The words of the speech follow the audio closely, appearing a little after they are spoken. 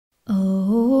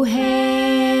Oh,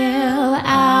 hail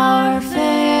our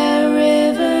fair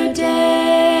Riverdale.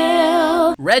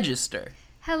 Register.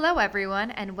 Hello, everyone,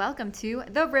 and welcome to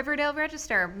the Riverdale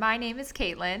Register. My name is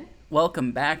Caitlin.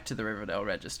 Welcome back to the Riverdale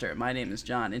Register. My name is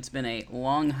John. It's been a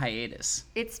long hiatus.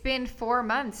 It's been 4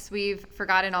 months. We've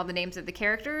forgotten all the names of the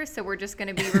characters, so we're just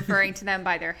going to be referring to them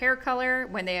by their hair color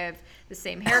when they have the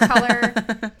same hair color.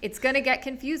 It's going to get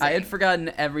confusing. I had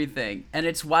forgotten everything, and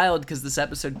it's wild because this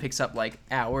episode picks up like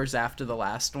hours after the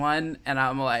last one, and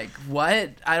I'm like, what?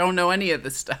 I don't know any of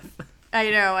this stuff. I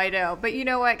know. But you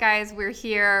know what, guys? We're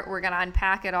here. We're going to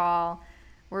unpack it all.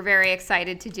 We're very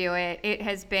excited to do it. It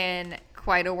has been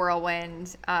quite a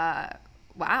whirlwind.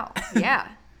 Wow. Yeah.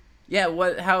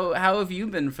 Yeah. How have you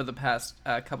been for the past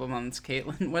couple months,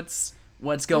 Caitlin?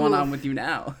 What's going on with you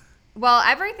now? Well,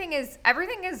 everything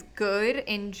is good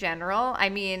in general. I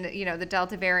mean, you know, the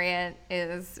Delta variant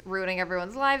is ruining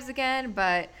everyone's lives again,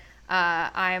 but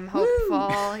I'm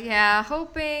hopeful. Yeah,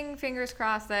 hoping, fingers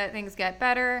crossed, that things get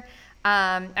better.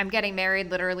 I'm getting married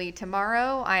literally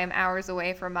tomorrow. I am hours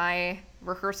away from my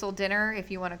rehearsal dinner, if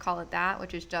you want to call it that,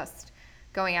 which is just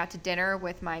going out to dinner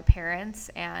with my parents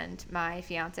and my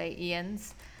fiance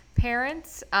Ian's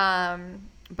parents.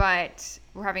 But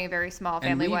we're having a very small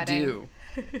family wedding. Do.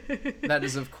 That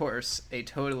is, of course, a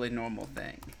totally normal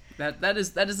thing. That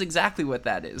is exactly what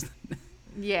that is.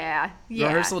 Yeah.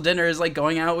 Rehearsal dinner is like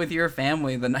going out with your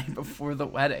family the night before the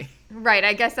wedding. Right.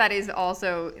 I guess that is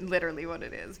also literally what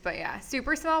it is. But yeah,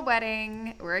 super small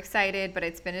wedding. We're excited, but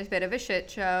it's been a bit of a shit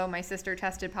show. My sister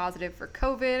tested positive for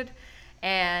COVID,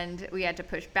 and we had to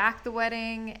push back the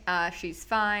wedding. She's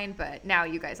fine, but now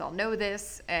you guys all know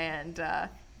this, and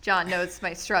John knows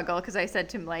my struggle because I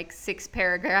sent him like 6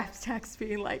 paragraphs text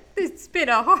being like, it's been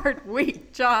a hard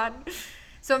week, John.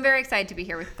 So I'm very excited to be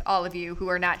here with all of you who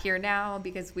are not here now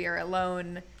because we are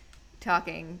alone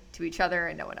talking to each other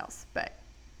and no one else. But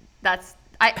that's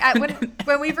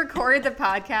when we record the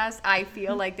podcast, I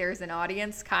feel like there's an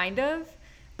audience, kind of,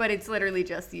 but it's literally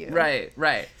just you. Right.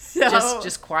 So,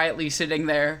 just quietly sitting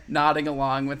there, nodding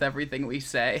along with everything we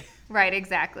say. Right,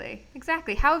 exactly.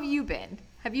 How have you been?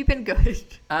 Have you been good?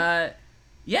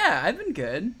 Yeah, I've been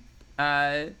good.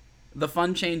 The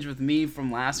fun change with me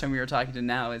from last time we were talking to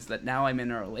now is that now I'm in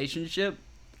a relationship,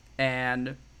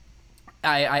 and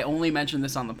I only mention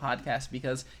this on the podcast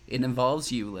because it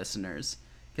involves you listeners,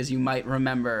 because you might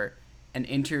remember an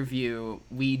interview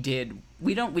we did.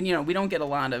 We don't get a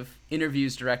lot of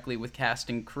interviews directly with cast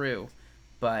and crew,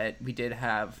 but we did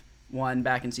have one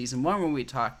back in season 1 where we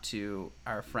talked to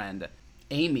our friend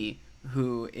Amy,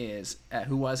 who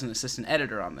was an assistant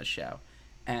editor on the show.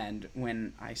 And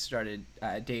when I started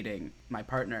dating my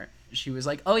partner, she was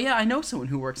like, oh yeah, I know someone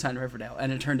who works on Riverdale.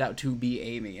 And it turned out to be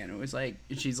Amy. And it was like,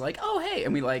 she's like, oh hey.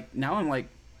 And now I'm like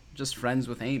just friends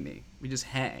with Amy. We just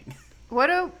hang. What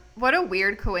a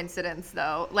weird coincidence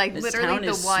though. Like this literally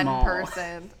the one small.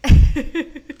 Person,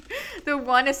 the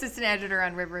one assistant editor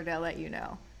on Riverdale that you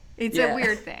know. It's a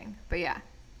weird thing, but yeah,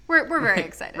 we're very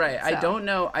excited. Right. So.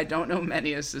 I don't know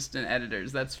many assistant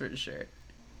editors. That's for sure.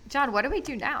 John, what do we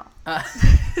do now?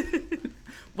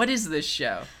 What is this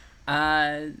show?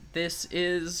 This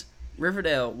is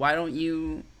Riverdale. Why don't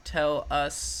you tell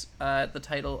us the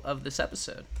title of this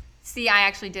episode? See, I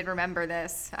actually did remember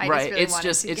this. It's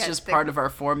just part of our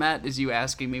format, is you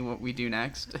asking me what we do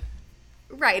next.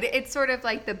 Right. It's sort of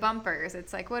like the bumpers.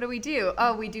 It's like, what do we do?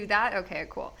 Oh, we do that? Okay,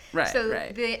 cool. Right. So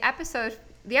the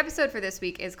episode for this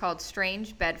week is called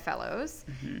Strange Bedfellows,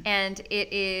 and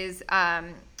it is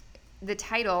the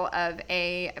title of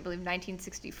I believe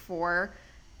 1964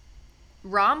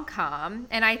 rom-com,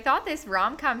 and I thought this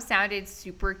rom-com sounded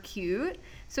super cute.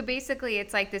 So basically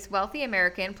it's like this wealthy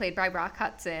American played by Rock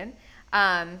Hudson,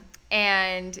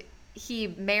 and he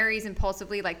marries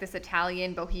impulsively like this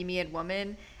Italian bohemian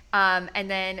woman, and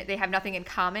then they have nothing in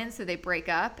common, so they break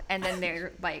up, and then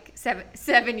they're like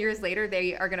seven years later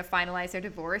they are going to finalize their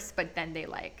divorce, but then they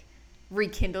like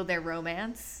rekindle their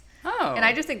romance. Oh. And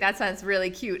I just think that sounds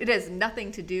really cute. It has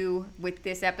nothing to do with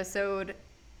this episode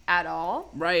at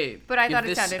all. Right. But I thought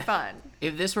it sounded fun.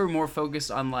 If this were more focused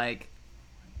on like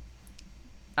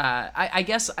I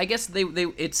guess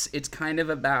it's kind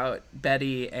of about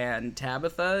Betty and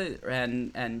Tabitha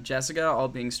and Jessica all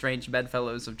being strange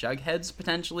bedfellows of Jugheads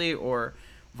potentially, or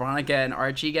Veronica and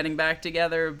Archie getting back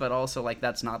together, but also like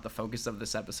that's not the focus of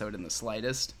this episode in the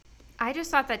slightest. I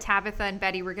just thought that Tabitha and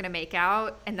Betty were going to make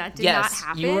out, and that did not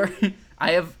happen. Yes, you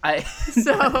were.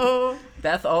 So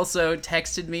Beth also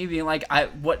texted me being like,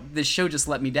 this show just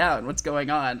let me down. What's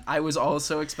going on? I was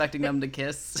also expecting them to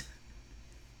kiss.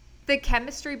 the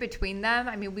chemistry between them,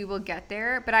 I mean, we will get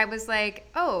there, but I was like,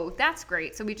 oh, that's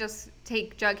great. So we just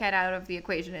take Jughead out of the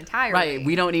equation entirely. Right,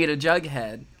 we don't need a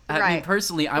Jughead. I mean,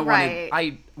 personally,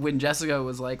 when Jessica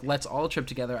was like, let's all trip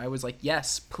together, I was like,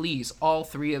 yes, please, all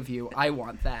three of you, I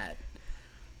want that.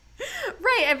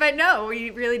 Right, but no,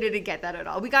 we really didn't get that at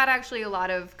all. We got actually a lot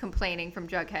of complaining from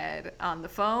Jughead on the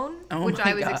phone, which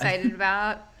I was excited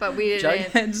about, but we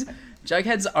didn't.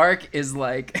 Jughead's arc is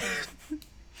like,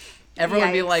 everyone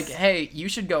would be like, hey, you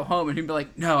should go home, and he'd be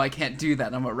like, no, I can't do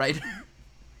that, I'm a writer.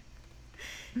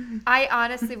 I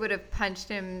honestly would have punched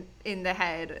him in the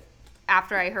head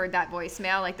after I heard that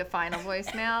voicemail, like the final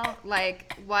voicemail.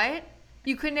 Like, what?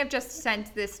 You couldn't have just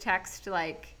sent this text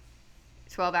like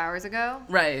 12 hours ago?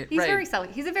 Right, He's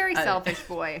a very selfish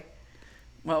boy.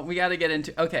 Well, we got to get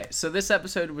into... Okay, so this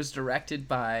episode was directed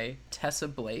by Tessa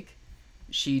Blake.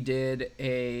 She did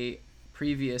a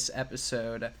previous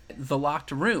episode, The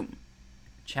Locked Room,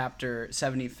 chapter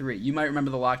 73. You might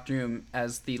remember The Locked Room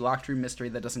as the locked room mystery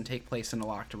that doesn't take place in a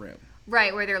locked room.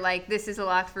 Right, where they're like, this is a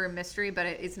locked room mystery, but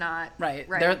it's not. Right.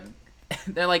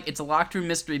 They're like, it's a locked room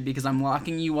mystery because I'm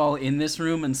locking you all in this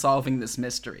room and solving this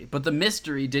mystery. But the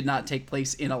mystery did not take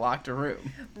place in a locked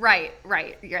room. Right.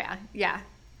 Yeah.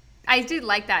 I did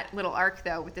like that little arc,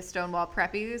 though, with the Stonewall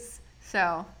Preppies.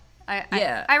 So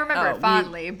I remember it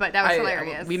fondly, but that was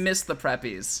hilarious. We missed the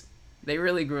Preppies. They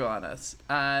really grew on us.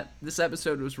 This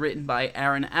episode was written by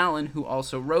Aaron Allen, who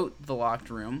also wrote The Locked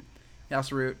Room. He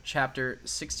also wrote Chapter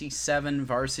 67,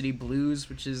 Varsity Blues,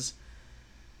 which is...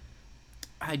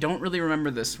 I don't really remember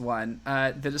this one.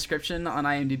 The description on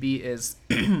IMDb is...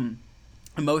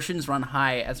 Emotions run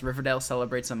high as Riverdale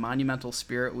celebrates a monumental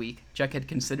Spirit Week. Jughead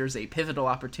considers a pivotal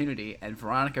opportunity, and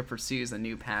Veronica pursues a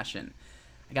new passion.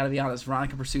 I gotta be honest,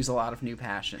 Veronica pursues a lot of new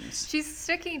passions. She's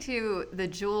sticking to the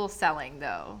jewel selling,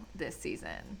 though, this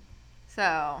season.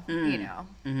 So, you know.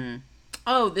 Mm-hmm.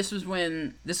 Oh, this was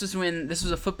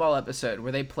a football episode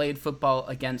where they played football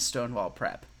against Stonewall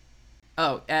Prep.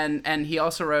 Oh, and he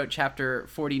also wrote chapter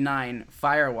 49,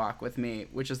 Firewalk with Me,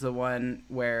 which is the one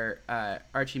where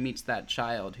Archie meets that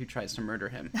child who tries to murder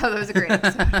him. Oh, that was a great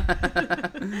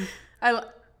episode.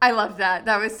 I love that.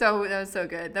 That was so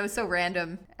good. That was so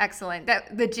random. Excellent.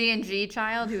 That the G&G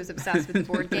child who was obsessed with the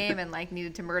board game and like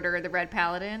needed to murder the Red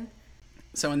Paladin.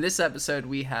 So in this episode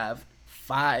we have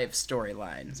 5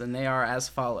 storylines, and they are as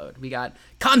followed. We got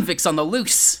convicts on the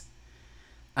loose.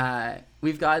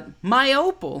 We've got My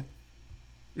Opal.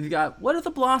 We've got what are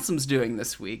the Blossoms doing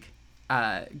this week?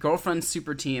 Girlfriend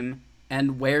Super Team,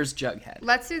 and Where's Jughead?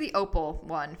 Let's do the Opal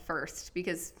one first,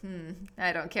 because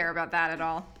I don't care about that at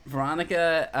all.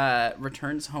 Veronica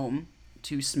returns home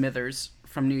to Smithers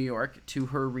from New York to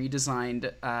her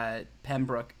redesigned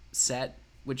Pembroke set,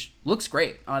 which looks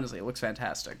great. Honestly, it looks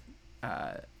fantastic.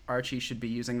 Archie should be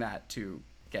using that to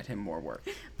get him more work.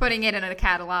 Putting it in a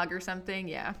catalog or something,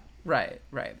 yeah. Right.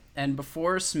 And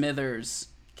before Smithers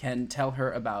can tell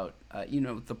her about,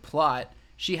 the plot,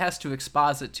 she has to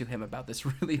exposit to him about this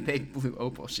really big blue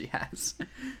opal she has.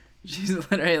 She's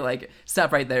literally like,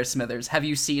 stop right there, Smithers. Have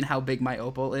you seen how big my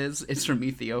opal is? It's from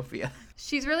Ethiopia.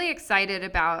 She's really excited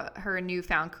about her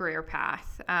newfound career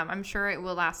path. I'm sure it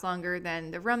will last longer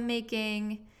than the rum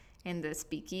making and the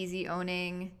speakeasy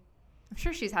owning. I'm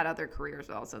sure she's had other careers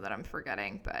also that I'm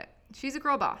forgetting, but she's a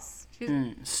girl boss. She's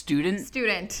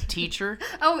Student. Teacher.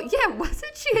 Oh, yeah.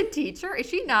 Wasn't she a teacher? Is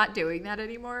she not doing that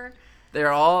anymore?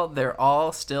 They're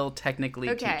all still technically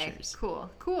teachers.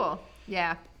 Cool.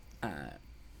 Yeah.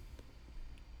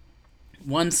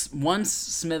 Once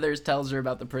Smithers tells her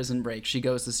about the prison break, she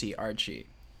goes to see Archie.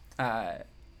 And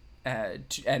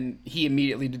he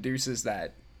immediately deduces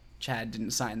that Chad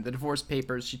didn't sign the divorce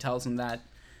papers. She tells him that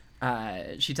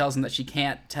she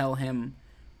can't tell him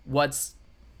what's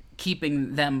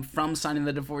keeping them from signing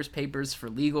the divorce papers for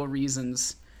legal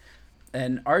reasons.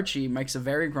 And Archie makes a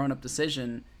very grown-up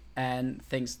decision and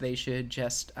thinks they should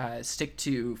just stick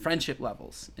to friendship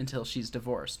levels until she's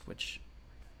divorced, which...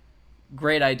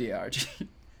 Great idea, Archie.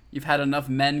 You've had enough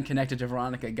men connected to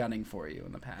Veronica gunning for you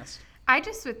in the past. I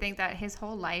just would think that his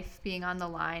whole life being on the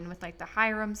line with, like, the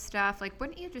Hiram stuff, like,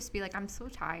 wouldn't you just be like, I'm so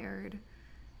tired.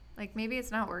 Like, maybe it's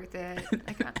not worth it.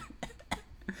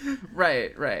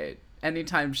 Right.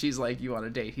 Anytime she's like, you want a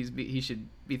date, he should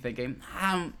be thinking,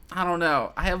 I don't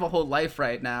know. I have a whole life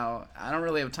right now. I don't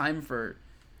really have time for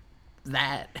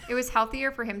that. It was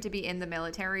healthier for him to be in the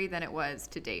military than it was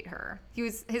to date her.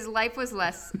 His life was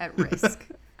less at risk.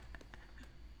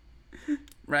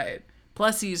 Right.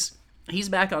 Plus he's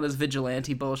back on his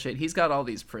vigilante bullshit. He's got all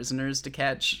these prisoners to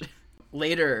catch.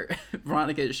 Later,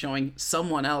 Veronica is showing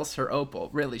someone else her opal.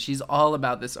 Really, she's all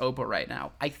about this opal right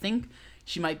now. I think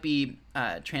she might be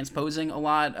transposing a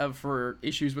lot of her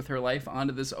issues with her life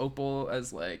onto this opal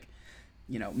as like,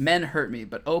 you know, men hurt me,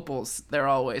 but opals, they're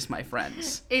always my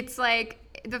friends. It's like,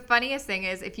 the funniest thing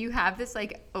is, if you have this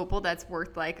like opal that's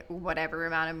worth like whatever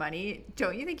amount of money,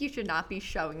 don't you think you should not be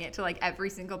showing it to like every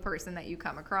single person that you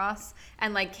come across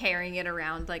and like carrying it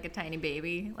around like a tiny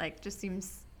baby? Like, just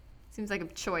seems like a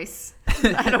choice.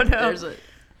 I don't know.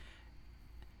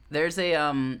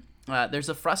 There's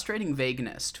a frustrating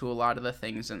vagueness to a lot of the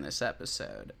things in this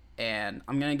episode, and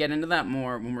I'm gonna get into that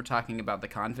more when we're talking about the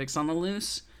convicts on the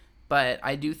loose. But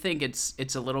I do think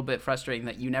it's a little bit frustrating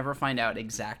that you never find out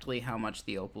exactly how much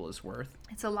the opal is worth.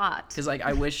 It's a lot. Because, like,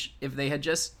 I wish if they had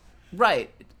just... Right.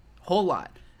 Whole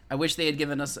lot. I wish they had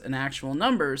given us an actual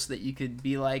number so that you could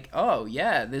be like, oh,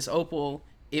 yeah, this opal,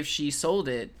 if she sold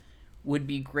it, would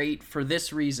be great for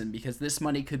this reason, because this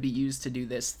money could be used to do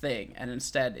this thing. And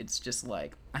instead, it's just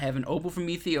like, I have an opal from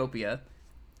Ethiopia.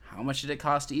 How much did it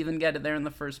cost to even get it there in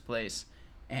the first place?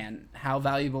 And how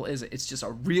valuable is it? It's just a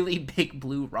really big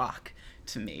blue rock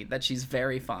to me that she's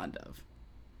very fond of.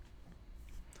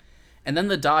 And then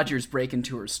the Dodgers break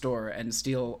into her store and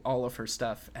steal all of her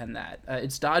stuff and that.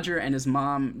 It's Dodger and his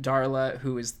mom, Darla,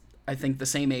 who is, I think, the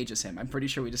same age as him. I'm pretty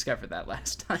sure we discovered that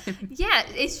last time. Yeah,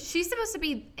 is she supposed to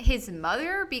be his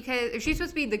mother? Because she's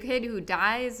supposed to be the kid who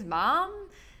dies' mom,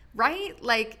 right?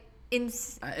 Like...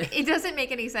 it doesn't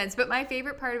make any sense. But my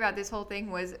favorite part about this whole thing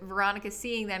was Veronica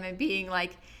seeing them and being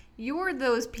like, you're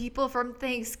those people from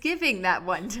Thanksgiving that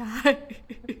one time.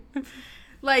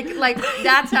 like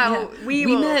that's how we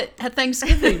met at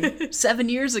Thanksgiving 7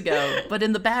 years ago, but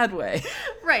in the bad way.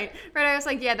 Right. I was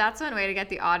like, yeah, that's one way to get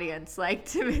the audience like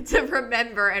to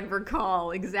remember and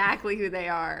recall exactly who they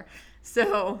are.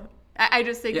 So I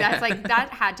just think that's like,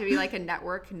 that had to be like a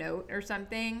network note or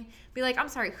something. Be like, I'm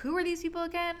sorry, who are these people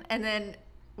again? And then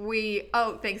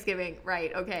Thanksgiving,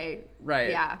 right? Okay, right,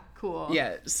 yeah, cool.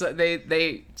 Yeah, so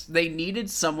they needed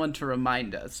someone to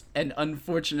remind us, and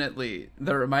unfortunately,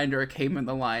 the reminder came in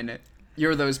the line,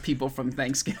 "You're those people from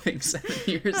Thanksgiving 7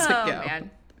 years ago."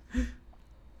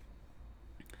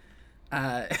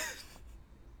 Man.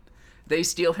 They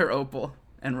steal her opal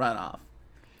and run off.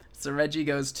 So Reggie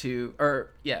goes to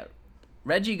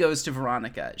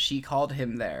Veronica. She called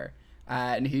him there.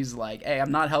 And he's like, hey,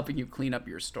 I'm not helping you clean up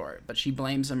your store. But she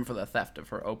blames him for the theft of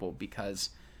her opal because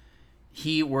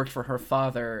he worked for her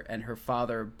father and her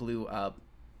father blew up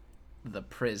the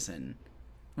prison.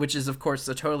 Which is, of course,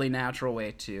 a totally natural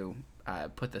way to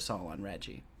put this all on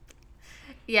Reggie.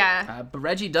 Yeah. But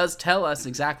Reggie does tell us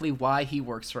exactly why he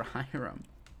works for Hiram.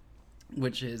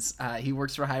 Which is, he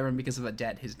works for Hiram because of a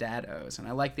debt his dad owes. And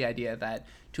I like the idea that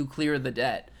to clear the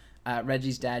debt,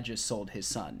 Reggie's dad just sold his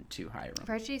son to Hiram.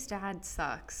 Reggie's dad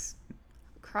sucks.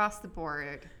 Across the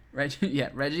board.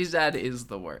 Reggie's dad is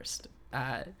the worst.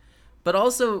 But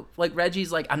also, like,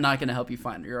 Reggie's like, I'm not going to help you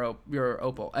find your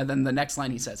opal. And then the next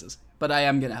line he says is, but I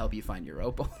am going to help you find your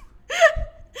opal.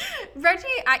 Reggie,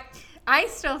 I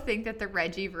still think that the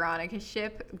Reggie-Veronica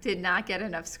ship did not get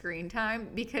enough screen time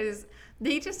because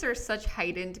they just are such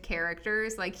heightened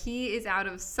characters. Like, he is out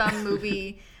of some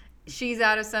movie... She's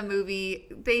out of some movie.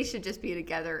 They should just be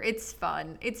together. It's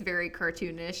fun. It's very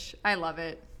cartoonish. I love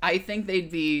it. I think they'd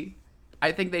be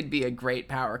a great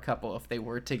power couple if they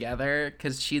were together,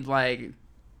 because she'd like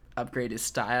upgrade his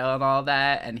style and all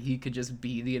that, and he could just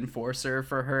be the enforcer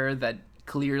for her. That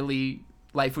clearly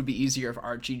life would be easier if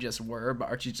Archie just were, but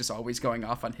Archie's just always going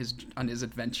off on his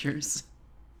adventures.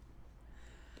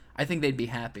 I think they'd be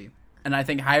happy. And I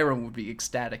think Hiram would be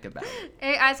ecstatic about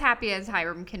it. As happy as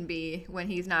Hiram can be when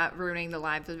he's not ruining the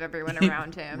lives of everyone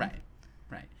around him. Right.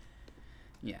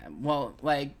 Yeah, well,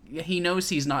 like, he knows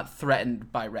he's not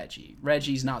threatened by Reggie.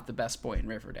 Reggie's not the best boy in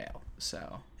Riverdale,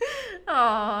 so.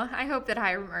 Aw, I hope that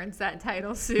Hiram earns that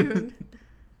title soon.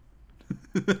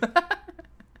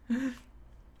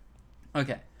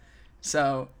 Okay,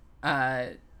 so,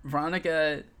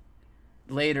 Veronica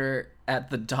later at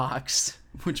the docks,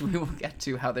 which we will get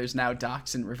to, how there's now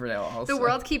docks in Riverdale also. The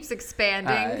world keeps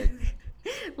expanding.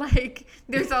 Like,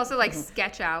 there's also, like,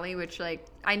 Sketch Alley, which, like,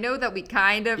 I know that we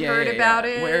kind of heard about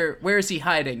it. Where is he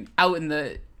hiding? Out in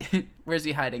the... Where's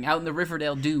he hiding? Out in the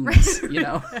Riverdale dunes, you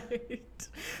know?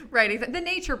 Right. The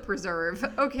nature preserve.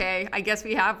 Okay, I guess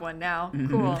we have one now.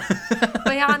 Cool.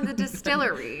 Beyond the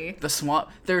distillery. The swamp.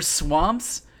 There's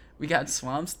swamps. We got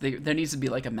swamps. There needs to be,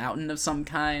 like, a mountain of some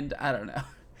kind. I don't know.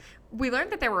 We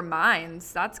learned that there were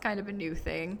mines. That's kind of a new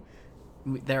thing.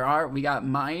 We got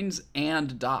mines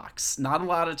and docks. Not a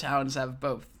lot of towns have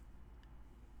both.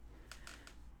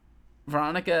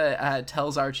 Veronica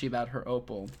tells Archie about her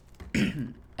opal.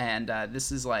 And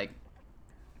this is like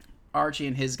Archie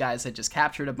and his guys had just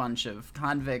captured a bunch of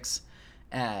convicts,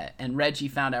 and Reggie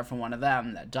found out from one of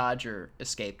them that Dodger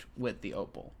escaped with the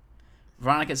opal.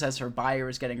 Veronica says her buyer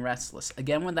is getting restless.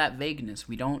 Again, with that vagueness,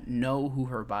 we don't know who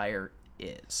her buyer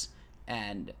is.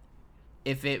 And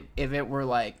if it were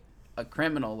like a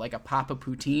criminal, like a Papa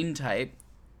Poutine type,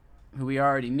 who we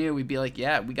already knew, we'd be like,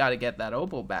 yeah, we got to get that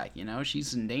opal back,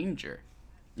 she's in danger.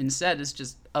 Instead, it's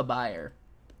just a buyer.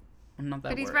 I'm not that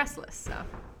But he's worried. restless, so.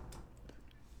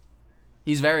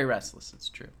 He's very restless, it's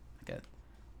true.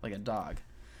 Like a dog.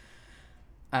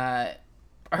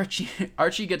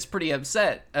 Archie gets pretty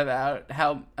upset about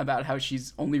how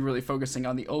she's only really focusing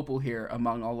on the opal here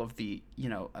among all of the,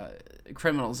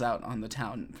 criminals out on the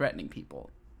town threatening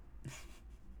people.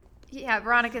 Yeah,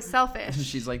 Veronica's selfish.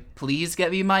 She's like, please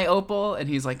get me my opal. And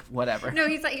he's like, whatever. No,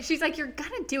 she's like, you're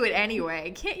gonna do it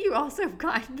anyway. Can't you also have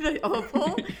gotten the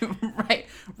opal?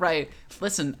 Right.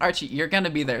 Listen, Archie, you're gonna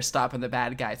be there stopping the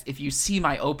bad guys. If you see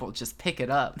my opal, just pick it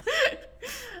up.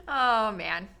 Oh,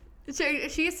 man.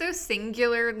 She is so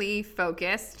singularly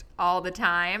focused all the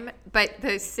time, but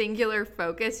the singular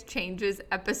focus changes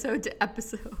episode to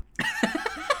episode.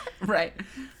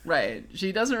 Right.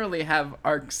 She doesn't really have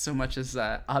arcs so much as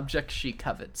objects she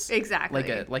covets.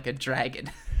 Exactly. Like a dragon.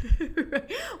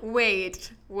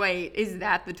 Wait. Is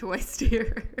that the twist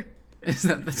here? Is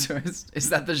that the twist? Is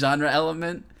that the genre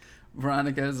element?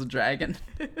 Veronica is a dragon.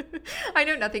 I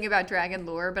know nothing about dragon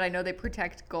lore, but I know they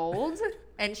protect gold,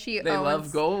 and they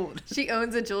love gold. She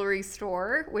owns a jewelry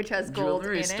store which has gold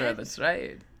in it. That's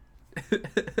right.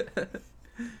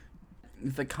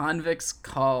 The convicts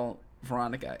call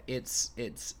Veronica. It's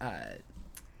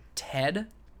Ted,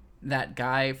 that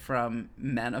guy from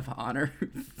Men of Honor who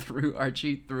threw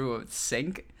Archie through a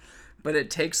sink. But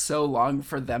it takes so long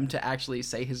for them to actually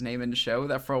say his name in the show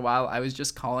that for a while I was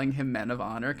just calling him Men of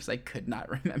Honor because I could not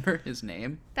remember his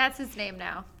name. That's his name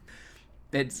now.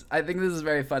 I think this is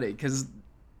very funny because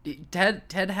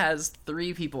Ted has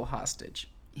 3 people hostage.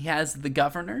 He has the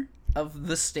governor of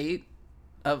the state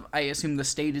of, I assume the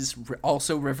state is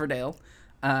also Riverdale.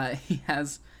 He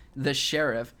has the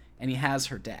sheriff, and he has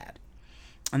her dad.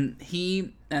 And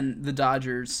he and the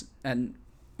Dodgers and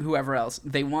whoever else,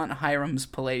 they want Hiram's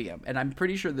palladium. And I'm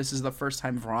pretty sure this is the first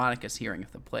time Veronica's hearing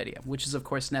of the palladium, which is, of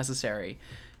course, necessary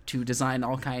to design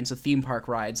all kinds of theme park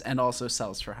rides and also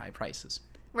sells for high prices.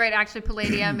 Right, actually,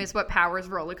 palladium is what powers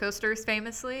roller coasters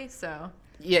famously, so...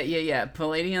 Yeah.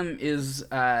 Palladium is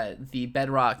the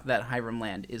bedrock that Hiram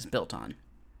Land is built on.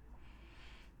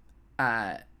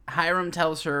 Hiram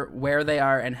tells her where they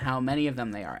are and how many of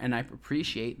them they are, and I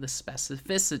appreciate the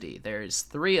specificity. There's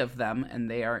 3 of them, and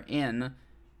they are in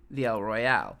the El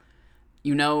Royale.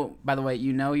 By the way,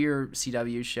 your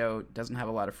CW show doesn't have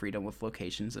a lot of freedom with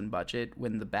locations and budget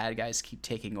when the bad guys keep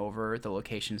taking over the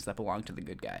locations that belong to the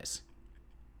good guys.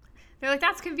 They're like,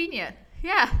 that's convenient.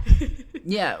 Yeah.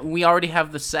 Yeah, we already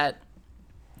have the set.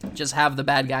 Just have the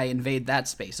bad guy invade that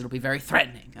space. It'll be very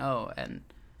threatening. Oh, and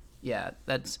yeah,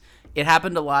 it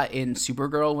happened a lot in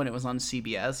Supergirl when it was on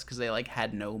CBS because they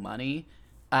had no money.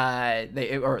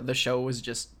 The show was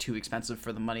just too expensive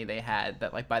for the money they had.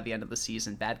 That by the end of the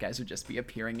season, bad guys would just be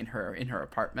appearing in her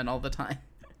apartment all the time.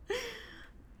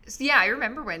 Yeah, I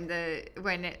remember when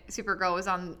Supergirl was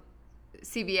on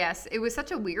CBS. It was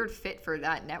such a weird fit for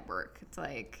that network. It's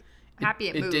like happy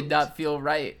it moved. It did not feel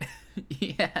right.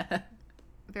 Yeah.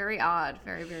 Very odd.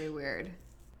 Very, very weird.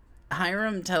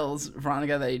 Hiram tells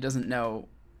Veronica that he doesn't know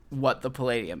what the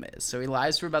palladium is, so he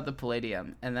lies to her about the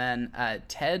palladium, and then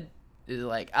Ted is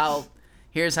like,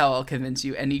 here's how I'll convince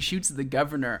you, and he shoots the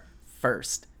governor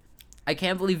first. I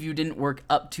can't believe you didn't work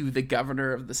up to the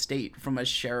governor of the state from a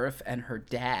sheriff and her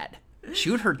dad.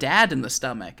 Shoot her dad in the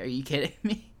stomach. Are you kidding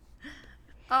me?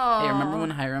 Oh. Hey, remember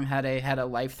when Hiram had a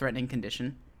life-threatening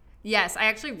condition? Yes, I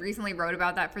actually recently wrote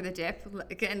about that for the Dip,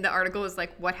 and the article was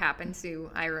like, what happened to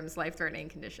Hiram's life-threatening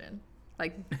condition?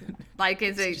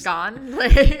 Is it gone?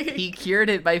 He cured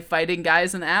it by fighting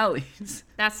guys in alleys.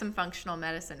 That's some functional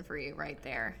medicine for you right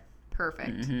there.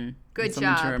 Perfect. Mm-hmm. Good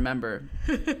Something job. to remember.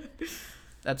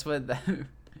 That's what.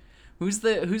 Who's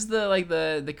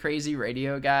the crazy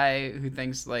radio guy who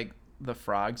thinks the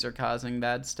frogs are causing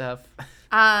bad stuff?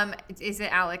 Is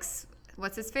it Alex?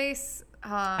 What's his face?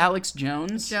 Alex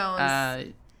Jones.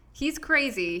 He's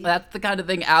crazy. That's the kind of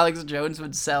thing Alex Jones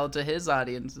would sell to his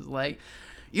audience. Is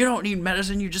you don't need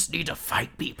medicine, you just need to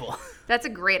fight people. That's a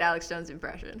great Alex Jones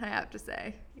impression, I have to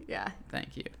say. Yeah.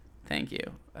 Thank you.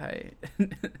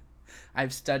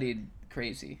 I've studied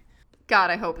crazy. God,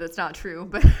 I hope that's not true,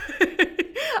 but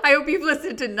I hope you've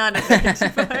listened to none of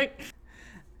it.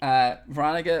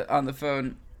 Veronica on the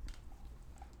phone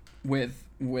with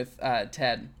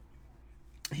Ted.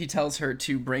 He tells her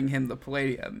to bring him the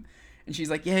palladium, And she's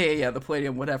like, yeah, the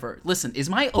Palladium, whatever. Listen, is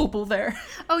my opal there?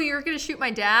 Oh, you're going to shoot my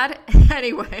dad?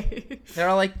 Anyway. They're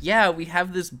all like, yeah, we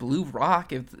have this blue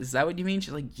rock. Is that what you mean?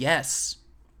 She's like, yes.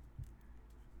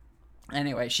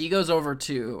 Anyway, she goes over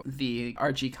to the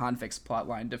Archie convicts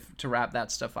plotline to wrap that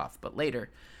stuff off. But later,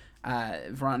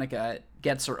 Veronica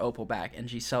gets her opal back, and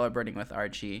she's celebrating with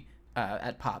Archie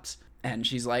at Pop's. And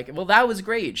she's like, well, that was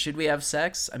great. Should we have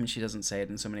sex? I mean, she doesn't say it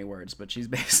in so many words, but she's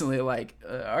basically like,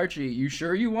 Archie, you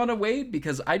sure you want to wait?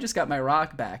 Because I just got my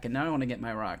rock back, and now I want to get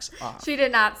my rocks off. She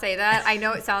did not say that. I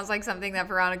know it sounds like something that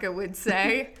Veronica would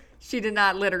say. She did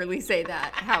not literally say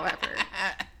that, however.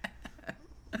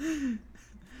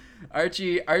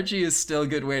 Archie is still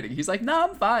good waiting. He's like, no,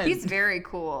 I'm fine. He's very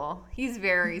cool. He's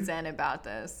very zen about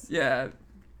this. Yeah.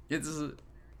 This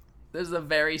is a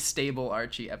very stable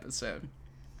Archie episode.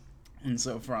 And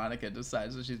so Veronica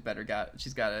decides that she's got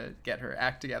to get her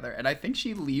act together. And I think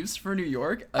she leaves for New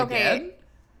York again. Okay.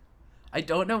 I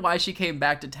don't know why she came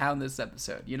back to town this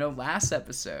episode. You know, last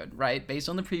episode, right, based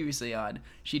on the previously on,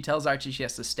 she tells Archie she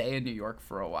has to stay in New York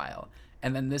for a while.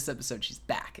 And then this episode, she's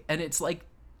back. And it's like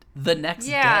the next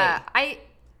day.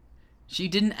 She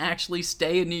didn't actually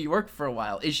stay in New York for a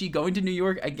while. Is she going to New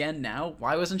York again now?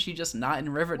 Why wasn't she just not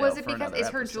in Riverdale for another episode? Was it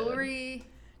because her jewelry...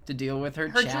 to deal with her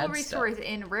jewelry store is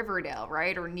in Riverdale,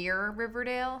 right? Or near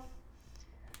Riverdale?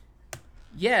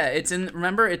 Yeah, it's in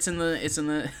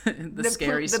the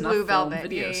scary snuff blue film velvet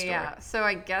video store. Yeah. So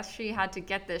I guess she had to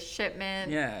get this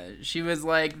shipment. Yeah, she was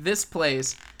like, this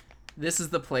is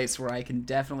the place where I can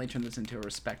definitely turn this into a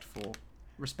respectable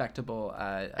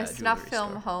a snuff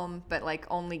film store. Home, but like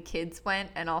only kids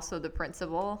went, and also the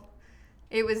principal.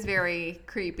 It was very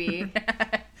creepy.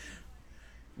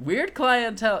 Weird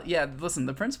clientele. Yeah, listen,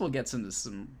 the principal gets into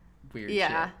some weird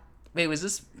shit. Wait, was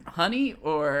this Honey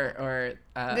or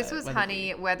this was Weatherby?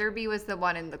 Honey. Weatherby was the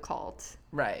one in the cult.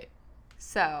 Right.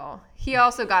 So he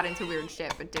also got into weird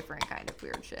shit, but different kind of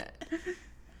weird shit.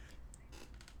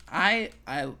 I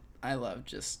love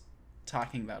just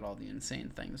talking about all the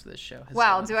insane things this show has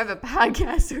Wow, done. do I have a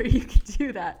podcast where you can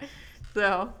do that?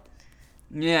 So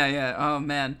Yeah. Oh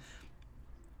man.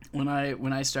 When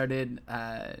I started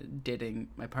dating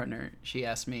my partner, she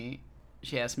asked me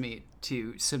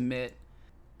to submit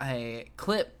a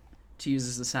clip to use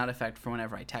as a sound effect for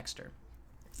whenever I text her,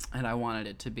 and I wanted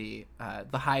it to be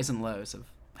the highs and lows of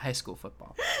high school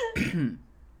football.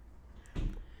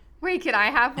 Wait, can I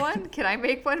have one? Can I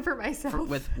make one for myself?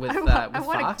 With I want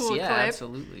Fox? A cool yeah, clip.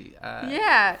 Absolutely.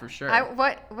 Yeah, for sure.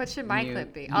 What should my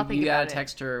clip be? I'll think about it. You gotta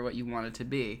text her what you want it to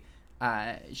be.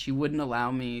 She wouldn't allow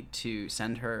me to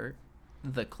send her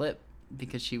the clip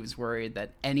because she was worried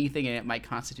that anything in it might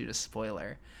constitute a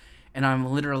spoiler. And I'm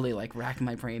literally like racking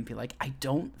my brain and be like, I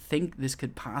don't think this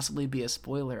could possibly be a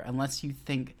spoiler unless you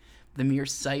think the mere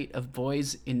sight of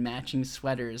boys in matching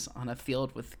sweaters on a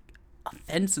field with a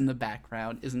fence in the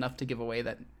background is enough to give away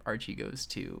that Archie goes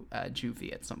to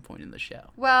juvie at some point in the show.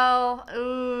 Well,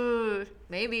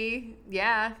 maybe.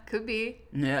 Yeah, could be.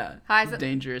 Yeah,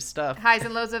 dangerous stuff. Highs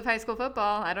and lows of high school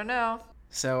football. I don't know.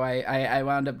 So I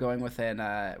wound up going with an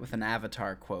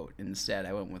Avatar quote instead.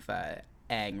 I went with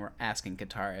Aang asking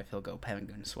Katara if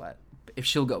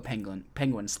she'll go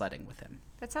penguin sledding with him.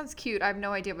 That sounds cute. I have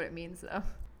no idea what it means though.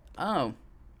 Oh,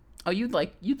 you'd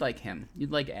like him.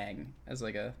 You'd like Aang as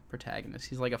like a protagonist.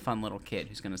 He's like a fun little kid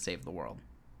who's gonna save the world,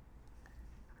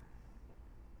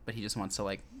 but he just wants to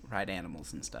like ride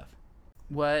animals and stuff.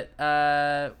 What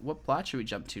plot should we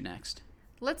jump to next?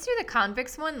 Let's do the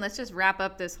convicts one. Let's just wrap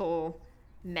up this whole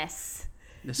mess.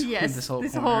 This whole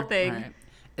thing. Right.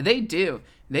 They do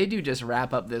just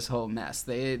wrap up this whole mess.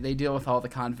 They deal with all the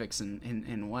convicts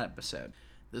in one episode.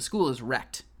 The school is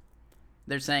wrecked.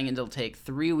 They're saying it'll take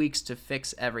 3 weeks to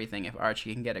fix everything if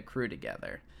Archie can get a crew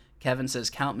together. Kevin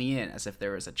says, count me in, as if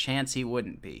there was a chance he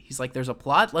wouldn't be. He's like, there's a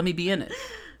plot? Let me be in it.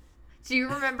 Do you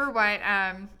remember what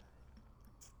oh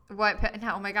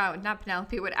my God, not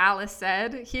Penelope, what Alice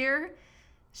said here?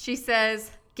 She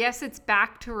says, guess it's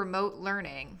back to remote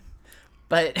learning.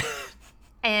 But...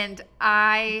 And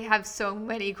I have so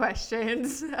many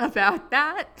questions about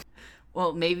that.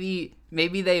 Well, maybe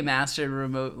they mastered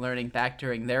remote learning back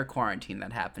during their quarantine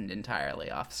that happened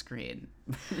entirely off screen.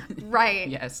 Right.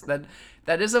 Yes,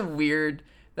 that's a weird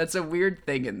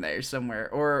thing in there somewhere.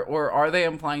 Or are they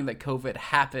implying that COVID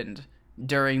happened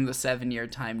during the 7-year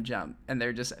time jump and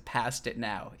they're just past it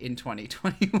now in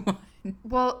 2021?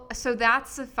 Well, so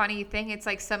that's the funny thing. It's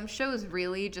like some shows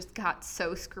really just got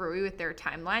so screwy with their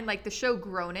timeline. Like the show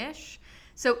Grownish.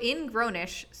 So in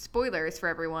Grownish, spoilers for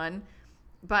everyone,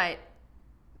 but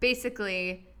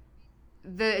basically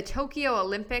the Tokyo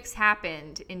Olympics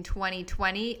happened in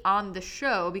 2020 on the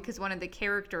show because one of the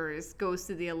characters goes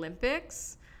to the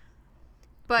Olympics.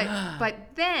 But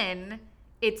then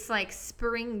it's like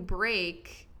spring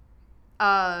break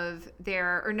of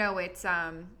their, or no, it's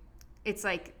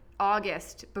like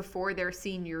August before their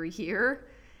senior year,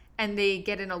 and they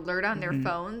get an alert on their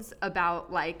phones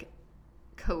about like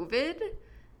COVID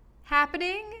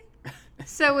happening.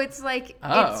 So it's like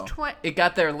it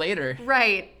got there later.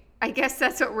 Right. I guess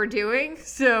that's what we're doing.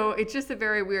 So it's just a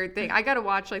very weird thing. I got to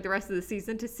watch like the rest of the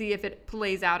season to see if it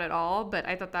plays out at all, but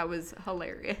I thought that was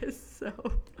hilarious. So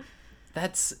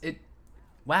that's it.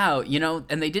 Wow,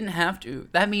 and they didn't have to.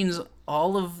 That means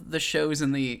all of the shows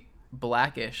in the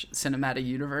Blackish cinematic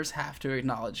universe have to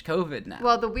acknowledge COVID now.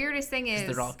 Well, the weirdest thing is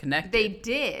they're all connected. They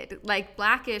did. Like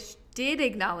Blackish did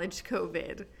acknowledge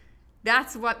COVID.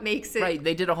 That's what makes it... Right,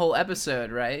 they did a whole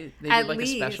episode, right? They did like a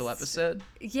special episode.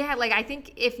 Yeah, like I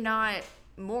think if not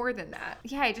more than that.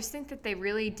 Yeah, I just think that they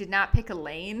really did not pick a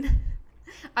lane.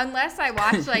 Unless I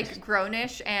watch like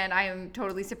Grownish, and I am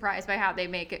totally surprised by how they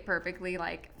make it perfectly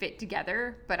like fit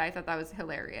together. But I thought that was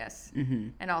hilarious. Mm-hmm.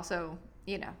 And also,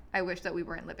 I wish that we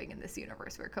weren't living in this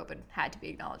universe where COVID had to be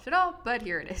acknowledged at all. But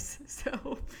here it is.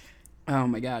 So... Oh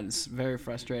my god, it's very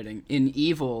frustrating. In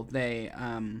Evil, they're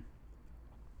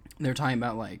talking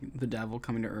about like the devil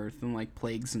coming to Earth and like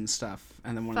plagues and stuff,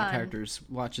 and then one of the characters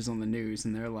watches on the news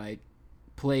and they're like,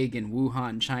 plague in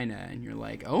Wuhan, China, and you're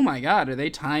like, oh my god, are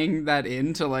they tying that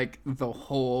into like the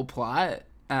whole plot?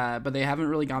 But they haven't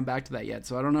really gone back to that yet,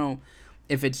 so I don't know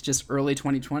if it's just early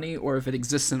 2020 or if it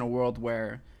exists in a world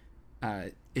where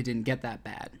it didn't get that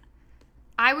bad.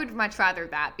 I would much rather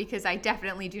that, because I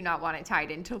definitely do not want it tied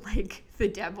into like the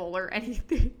devil or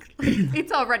anything. Like,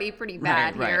 it's already pretty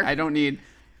bad here. Right.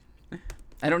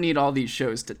 I don't need all these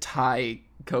shows to tie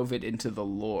COVID into the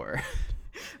lore.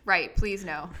 Right. Please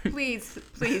no. Please,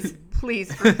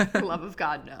 for the love of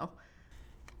God, no.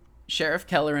 Sheriff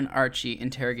Keller and Archie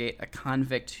interrogate a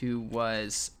convict who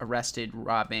was arrested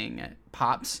robbing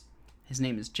Pops. His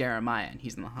name is Jeremiah, and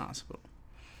he's in the hospital.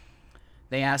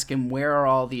 They ask him, where are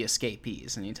all the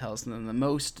escapees? And he tells them the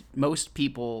most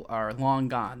people are long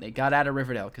gone. They got out of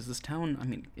Riverdale because this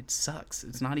town, it sucks.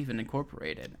 It's not even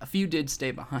incorporated. A few did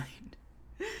stay behind.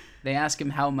 They ask him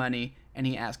how money, and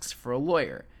he asks for a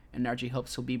lawyer. And Archie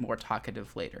hopes he'll be more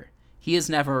talkative later. He is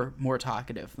never more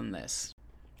talkative than this.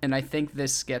 And I think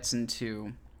this gets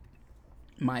into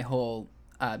my whole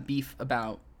beef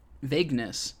about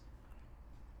vagueness.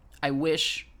 I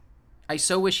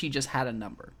so wish he just had a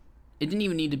number. It didn't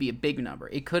even need to be a big number.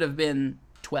 It could have been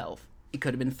 12. It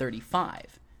could have been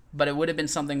 35. But it would have been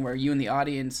something where you and the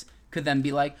audience could then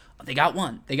be like, oh, they got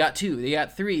 1, they got 2, they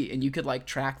got 3, and you could like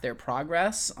track their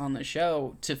progress on the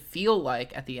show to feel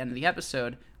like at the end of the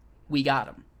episode, we got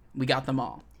them. We got them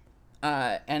all.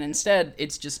 And instead,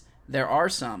 it's just, there are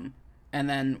some, and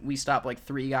then we stop like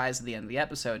 3 guys at the end of the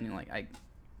episode, and you're like,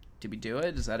 did we do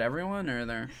it? Is that everyone, or are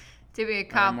there,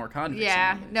 more convicts?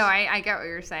 Yeah, no, I get what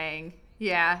you're saying.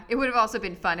 Yeah, it would have also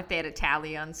been fun if they had a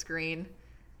tally on screen,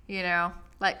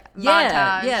 like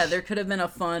montage. Yeah, there could have been a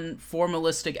fun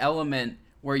formalistic element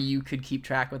where you could keep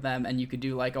track with them and you could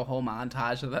do like a whole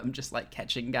montage of them just like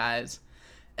catching guys.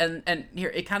 And here,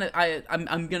 it kind of,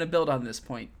 I'm going to build on this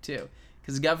point too,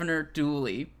 because Governor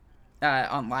Dooley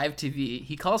on live TV,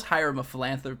 he calls Hiram a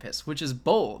philanthropist, which is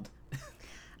bold.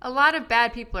 A lot of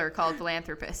bad people are called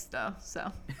philanthropists, though,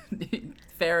 so.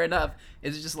 Fair enough.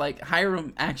 It's just like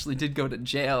Hiram actually did go to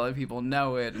jail and people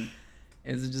know it. And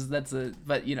it's just,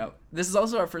 but this is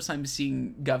also our first time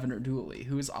seeing Governor Dooley,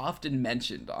 who is often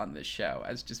mentioned on this show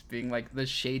as just being like the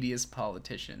shadiest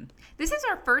politician. This is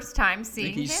our first time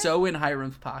seeing him. He's so in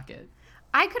Hiram's pocket.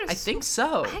 I think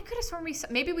so. I could have sworn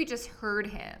maybe we just heard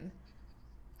him.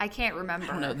 I can't remember. I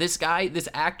don't know. This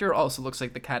actor also looks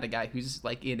like the kind of guy who's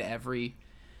like in every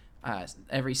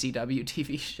CW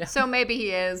TV show. So maybe he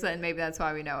is, and maybe that's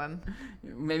why we know him.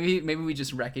 Maybe we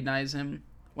just recognize him.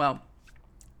 Well,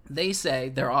 they say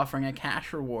they're offering a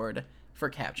cash reward for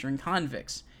capturing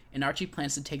convicts, and Archie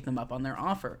plans to take them up on their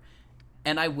offer.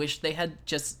 And I wish they had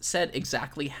just said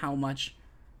exactly how much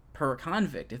per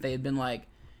convict. If they had been like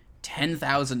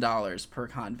 $10,000 per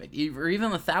convict, or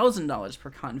even $1,000 per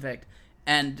convict,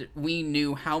 and we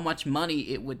knew how much money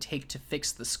it would take to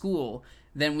fix the school,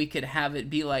 then we could have it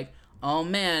be like, oh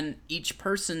man, each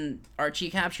person Archie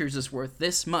captures is worth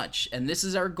this much, and this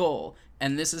is our goal,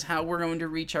 and this is how we're going to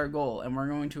reach our goal, and we're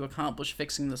going to accomplish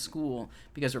fixing the school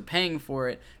because we're paying for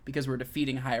it, because we're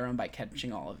defeating Hiram by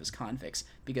catching all of his convicts,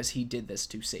 because he did this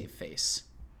to save face.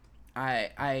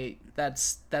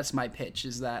 That's my pitch,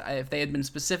 is that if they had been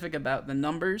specific about the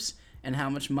numbers and how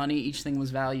much money each thing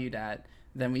was valued at,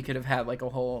 then we could have had like a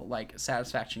whole like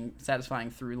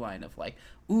satisfying through line of like,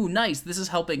 ooh, nice, this is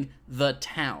helping the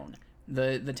town.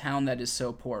 The town that is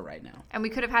so poor right now. And we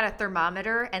could have had a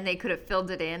thermometer, and they could have filled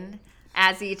it in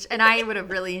as each, and I would have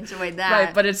really enjoyed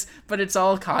that. Right, but it's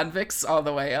all convicts all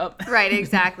the way up. Right,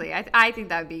 exactly. I think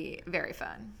that would be very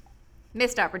fun.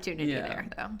 Missed opportunity there,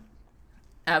 though.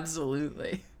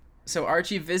 Absolutely. So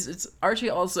Archie visits. Archie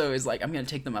also is like, I'm going to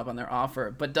take them up on their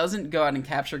offer, but doesn't go out and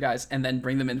capture guys and then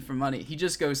bring them in for money. He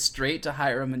just goes straight to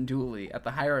Hiram and Dooley at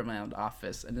the Hiram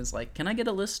office and is like, can I get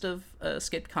a list of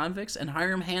escaped convicts? And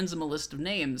Hiram hands him a list of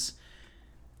names,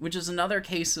 which is another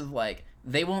case of like,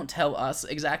 they won't tell us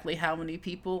exactly how many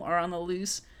people are on the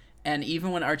loose. And even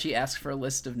when Archie asks for a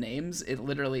list of names, it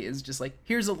literally is just like,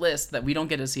 here's a list that we don't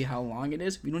get to see how long it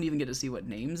is. We don't even get to see what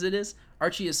names it is.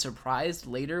 Archie is surprised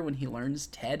later when he learns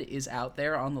Ted is out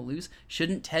there on the loose.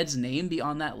 Shouldn't Ted's name be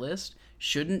on that list?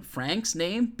 Shouldn't Frank's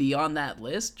name be on that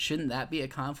list? Shouldn't that be a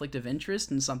conflict of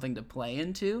interest and something to play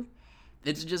into?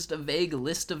 It's just a vague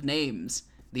list of names.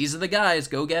 These are the guys,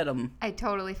 go get them. I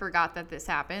totally forgot that this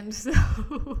happened, so,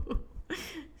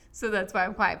 so that's why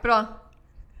I'm quiet. But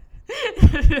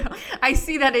I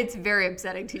see that it's very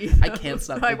upsetting to you, though, I can't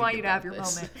stop so I want you to have your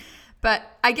moment. But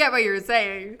I get what you were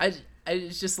saying.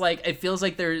 It's just like, it feels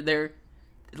like they're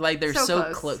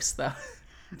so close though.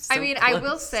 So I mean, close. I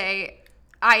will say,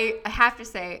 I have to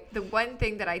say, the one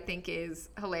thing that I think is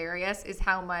hilarious is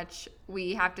how much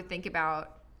we have to think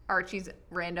about Archie's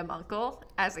random uncle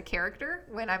as a character,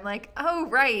 when I'm like, oh,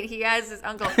 right, he has this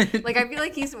uncle. Like, I feel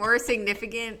like he's more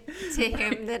significant to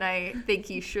him than I think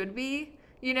he should be,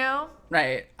 you know?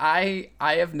 Right. I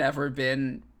have never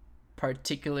been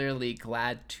particularly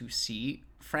glad to see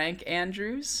Frank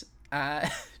Andrews,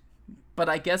 but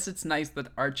I guess it's nice that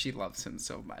Archie loves him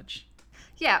so much.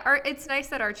 Yeah, it's nice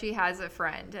that Archie has a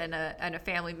friend and a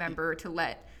family member to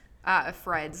let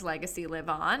Fred's legacy live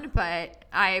on, but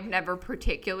I've never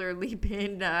particularly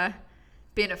been a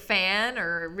fan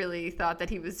or really thought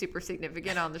that he was super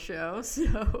significant on the show.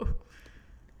 So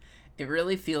it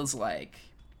really feels like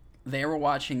they were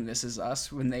watching This Is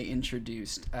Us when they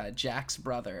introduced Jack's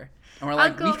brother, and we're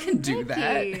like, Uncle we can do Nicky.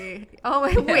 that. Oh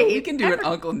yeah, wait, we can do an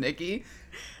Uncle Nicky.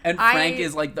 And Frank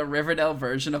is like the Riverdale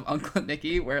version of Uncle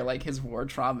Nicky, where like his war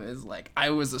trauma is like, I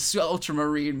was a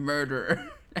ultramarine murderer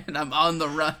and I'm on the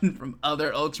run from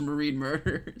other ultramarine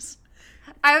murderers.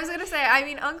 I was gonna say, I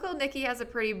mean, Uncle Nicky has a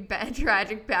pretty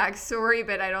tragic backstory,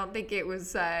 but I don't think it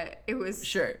was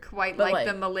sure, quite like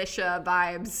the militia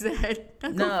vibes that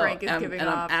Uncle Frank is giving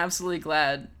off. I'm absolutely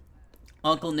glad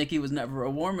Uncle Nicky was never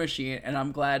a war machine, and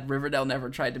I'm glad Riverdale never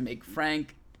tried to make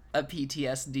Frank a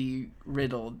PTSD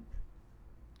riddled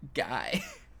guy.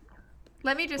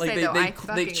 Let me just like say,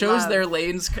 they chose their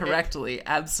lanes correctly.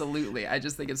 Absolutely. I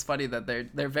just think it's funny that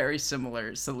they're very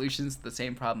similar solutions to the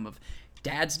same problem of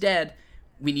dad's dead.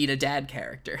 We need a dad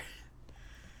character.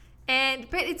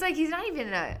 But it's like he's not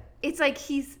even it's like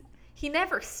he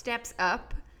never steps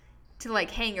up to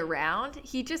like hang around.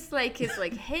 He just like is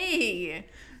like, hey,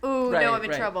 oh no, I'm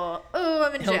in trouble. Oh,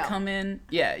 I'm in jail. He'll come in,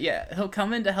 he'll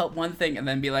come in to help one thing and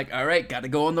then be like, all right, gotta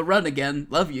go on the run again.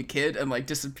 Love you, kid, and like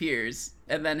disappears.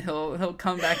 And then he'll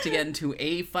come back to get into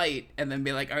a fight and then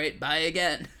be like, all right, bye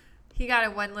again. He got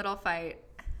in one little fight.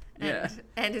 And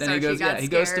his then Archie got scared. He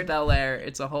goes to Bel Air.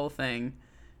 It's a whole thing.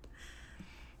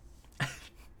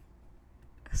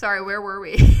 Sorry, where were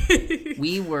we?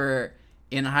 We were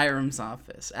in Hiram's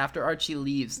office. After Archie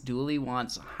leaves, Dooley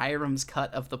wants Hiram's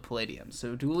cut of the Palladium.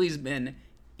 So Dooley's been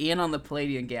in on the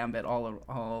Palladium gambit all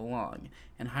along.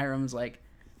 And Hiram's like,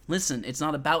 listen, it's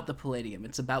not about the Palladium.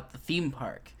 It's about the theme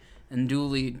park. And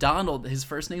Donald, his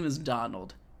first name is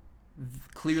Donald.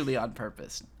 Clearly on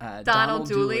purpose. Donald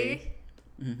Dooley?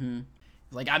 Mm-hmm.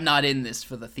 Like, I'm not in this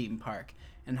for the theme park.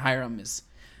 And Hiram is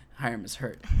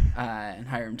hurt. And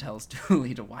Hiram tells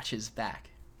Dooley to watch his back.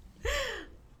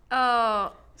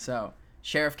 Oh. So,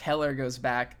 Sheriff Keller goes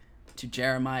back to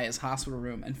Jeremiah's hospital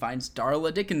room and finds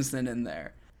Darla Dickinson in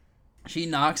there. She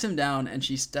knocks him down and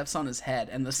she steps on his head,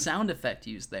 and the sound effect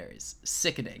used there is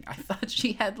sickening. I thought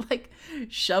she had, like,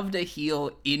 shoved a heel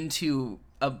into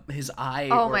his eye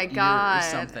or ear or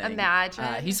something.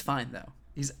 Imagine. He's fine, though.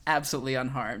 He's absolutely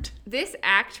unharmed. This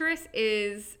actress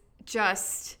is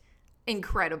just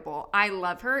incredible. I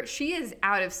love her. She is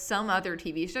out of some other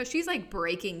TV show. She's like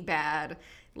Breaking Bad,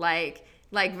 like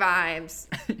vibes.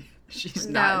 She's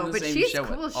not in the same show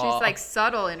cool. at all. She's like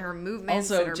subtle in her movements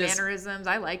also, and her mannerisms.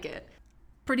 I like it.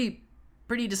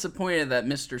 Pretty disappointed that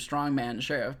Mr. Strongman,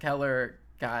 Sheriff Keller,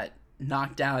 got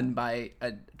knocked down by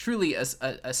truly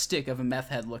a stick of a meth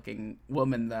head looking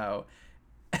woman, though,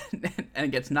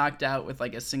 and gets knocked out with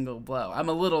like a single blow.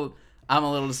 I'm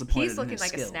a little disappointed. He's looking in his like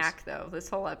skills. a snack, though, this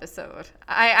whole episode.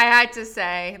 I had to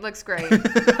say, it looks great.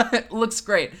 Looks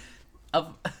great.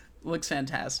 Looks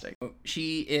fantastic.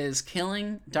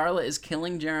 Darla is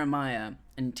killing Jeremiah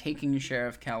and taking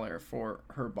Sheriff Keller for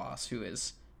her boss, who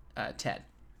is Ted.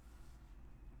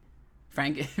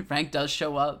 Frank does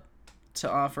show up to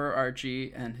offer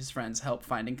Archie and his friends help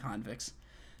finding convicts.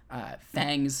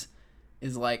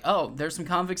 Is like, oh, there's some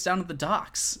convicts down at the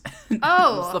docks.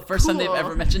 Oh, it's the first time they've cool.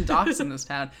 ever mentioned docks in this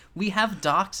town. We have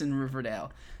docks in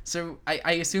Riverdale. So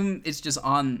I assume it's just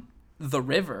on the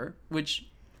river, which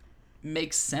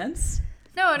makes sense.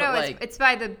 No, like, it's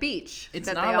by the beach. It's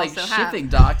that not they like also shipping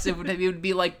have. docks. It would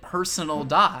be like personal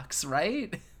docks,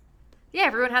 right? Yeah,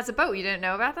 everyone has a boat. You didn't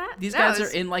know about that? These guys are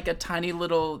in like a tiny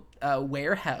little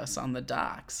warehouse on the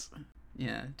docks.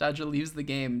 Yeah, Dodger leaves the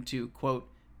game to, quote,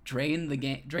 drain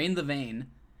the vein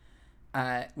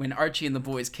when Archie and the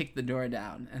boys kick the door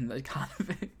down, and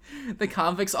the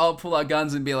convicts all pull out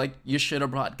guns and be like, you should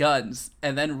have brought guns.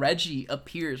 And then Reggie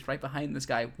appears right behind this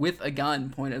guy with a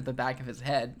gun pointed at the back of his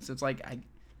head. So it's like,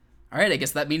 all right, I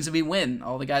guess that means we win.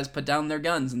 All the guys put down their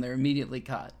guns and they're immediately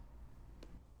caught.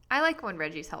 I like when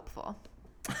Reggie's helpful.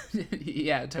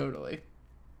 Yeah, totally.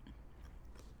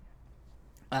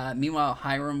 Meanwhile,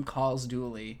 Hiram calls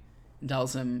Dooley and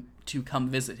tells him to come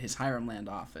visit his Hiram Land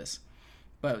office.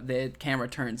 But the camera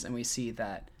turns and we see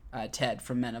that Ted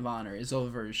from Men of Honor is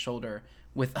over his shoulder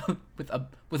with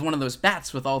one of those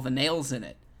bats with all the nails in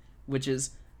it, which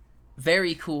is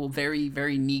very cool, very,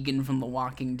 very Negan from The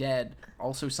Walking Dead.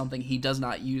 Also something he does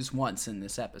not use once in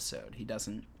this episode. He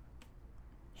doesn't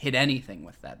hit anything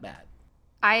with that bat.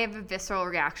 I have a visceral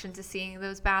reaction to seeing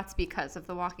those bats because of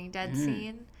the Walking Dead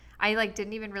scene. I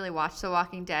didn't even really watch The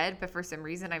Walking Dead, but for some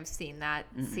reason I've seen that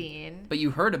scene. But you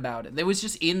heard about it. It was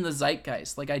just in the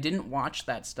zeitgeist. Like, I didn't watch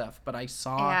that stuff, but I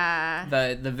saw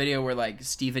the video where like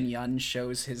Steven Yeun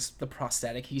shows the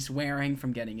prosthetic he's wearing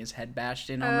from getting his head bashed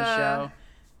in on the show.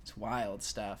 It's wild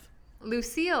stuff.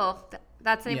 Lucille,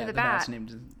 that's the name of the bat. Bat's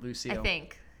named Lucille. I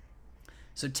think.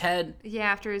 So Ted. Yeah,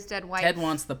 after his dead wife. Ted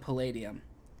wants the palladium.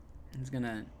 He's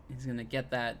gonna get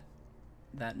that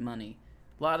money.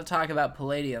 A lot of talk about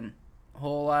palladium. A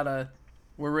whole lot of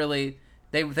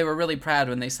they were really proud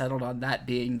when they settled on that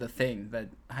being the thing that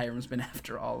Hiram's been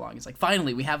after all along. He's like,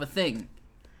 finally, we have a thing.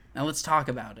 Now let's talk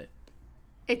about it.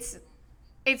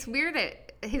 It's weird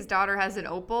that his daughter has an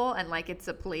opal and like it's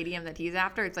a palladium that he's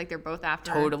after. It's like they're both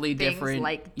after Totally things different.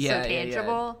 like Yeah, so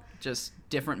tangible. Yeah. Just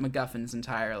different MacGuffins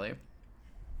entirely.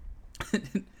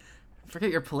 Forget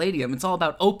your palladium. It's all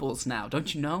about opals now,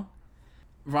 don't you know?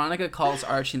 Veronica calls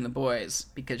Archie and the boys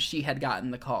because she had gotten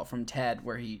the call from Ted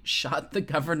where he shot the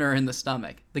governor in the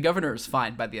stomach. The governor is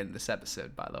fine by the end of this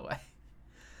episode, by the way.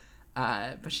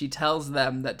 But she tells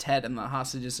them that Ted and the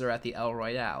hostages are at the El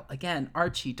Royale. Again,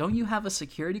 Archie, don't you have a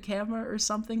security camera or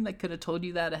something that could have told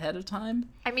you that ahead of time?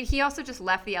 I mean, he also just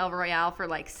left the El Royale for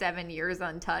like 7 years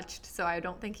untouched, so I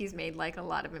don't think he's made like a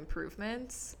lot of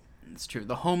improvements. It's true.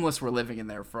 The homeless were living in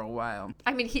there for a while.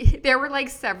 I mean, there were like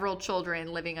several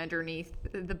children living underneath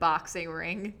the boxing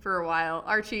ring for a while.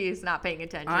 Archie is not paying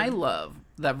attention. I love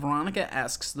that Veronica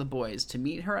asks the boys to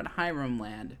meet her at Hiram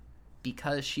Land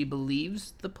because she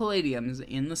believes the palladium's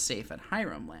in the safe at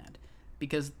Hiram Land.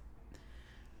 Because,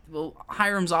 well,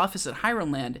 Hiram's office at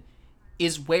Hiram Land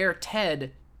is where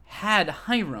Ted had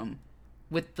Hiram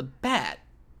with the bat.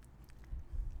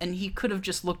 And he could have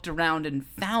just looked around and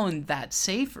found that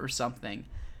safe or something.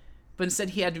 But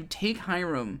instead he had to take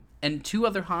Hiram and 2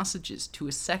 other hostages to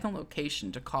a second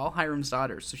location to call Hiram's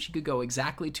daughter so she could go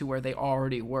exactly to where they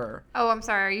already were. Oh, I'm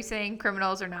sorry. Are you saying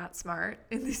criminals are not smart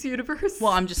in this universe?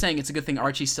 Well, I'm just saying it's a good thing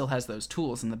Archie still has those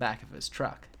tools in the back of his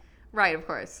truck. Right, of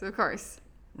course. Of course.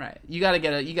 Right. You gotta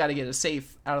get a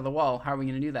safe out of the wall. How are we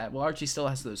gonna do that? Well, Archie still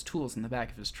has those tools in the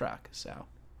back of his truck, so.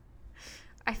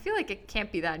 I feel like it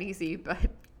can't be that easy, but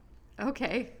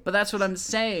okay. But that's what I'm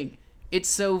saying. It's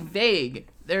so vague.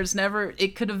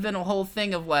 It could have been a whole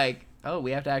thing of like, oh,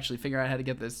 we have to actually figure out how to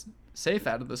get this safe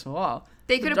out of this wall.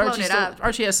 They could have blown it up.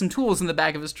 Archie has some tools in the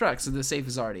back of his truck, so the safe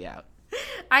is already out.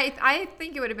 I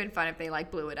think it would have been fun if they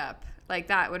like blew it up. Like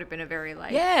that would have been a very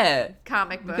like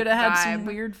comic book Could have had vibe. some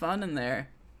weird fun in there.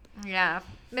 Yeah,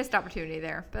 missed opportunity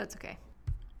there, but it's okay.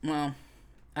 Well,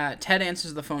 Ted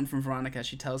answers the phone from Veronica.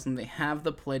 She tells them they have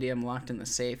the palladium locked in the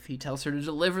safe. He tells her to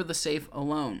deliver the safe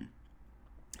alone.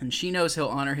 And she knows he'll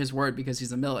honor his word because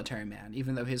he's a military man,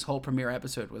 even though his whole premiere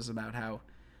episode was about how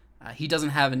he doesn't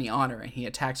have any honor and he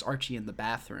attacks Archie in the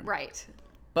bathroom. Right.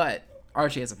 But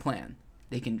Archie has a plan.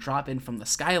 They can drop in from the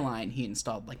skyline he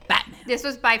installed like Batman. This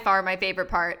was by far my favorite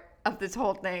part of this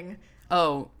whole thing.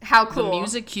 Oh, How cool. The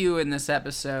music cue in this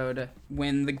episode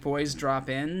when the boys drop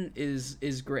in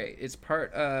is great. It's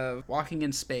part of Walking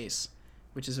in Space,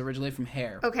 which is originally from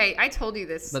Hair. Okay, I told you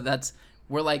this. But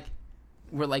we're like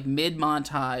mid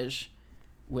montage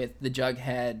with the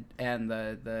Jughead and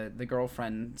the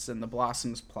girlfriends and the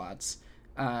Blossoms plots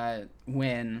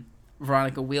when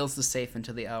Veronica wheels the safe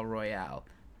into the El Royale,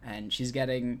 and she's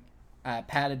getting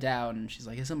patted down, and she's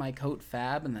like, "Isn't my coat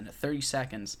fab?" And then at 30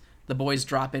 seconds, the boys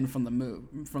drop in from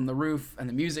the roof, and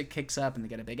the music kicks up, and they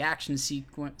get a big action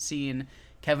scene.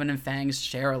 Kevin and Fangs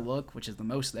share a look, which is the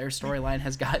most their storyline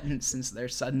has gotten since their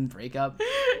sudden breakup.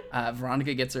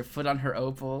 Veronica gets her foot on her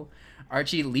opal.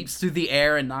 Archie leaps through the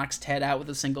air and knocks Ted out with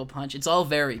a single punch. It's all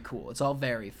very cool. It's all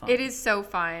very fun. It is so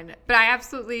fun. But I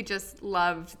absolutely just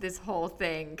loved this whole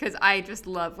thing because I just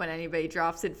love when anybody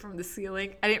drops it from the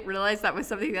ceiling. I didn't realize that was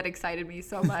something that excited me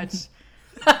so much.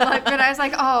 But I was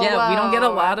like, oh, yeah, whoa. We don't get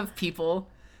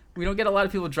a lot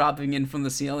of people dropping in from the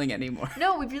ceiling anymore.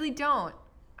 No, we really don't.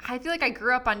 I feel like I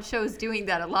grew up on shows doing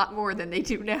that a lot more than they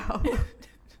do now.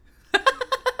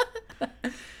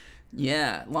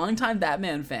 Yeah, longtime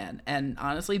Batman fan. And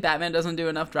honestly, Batman doesn't do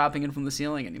enough dropping in from the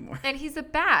ceiling anymore. And he's a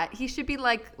bat. He should be,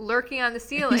 like, lurking on the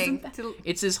ceiling.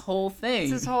 It's his whole thing.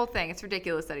 It's his whole thing. It's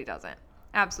ridiculous that he doesn't.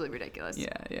 Absolutely ridiculous.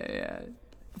 Yeah.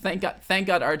 Thank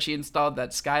God Archie installed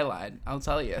that skyline, I'll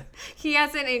tell you. He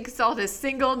hasn't installed a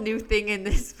single new thing in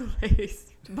this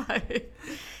place. But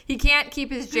he can't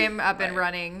keep his gym up and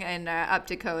running and up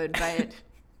to code, but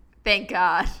thank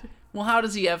God. Well, how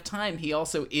does he have time? He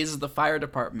also is the fire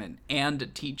department and a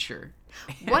teacher.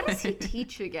 What does he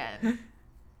teach again?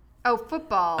 Oh,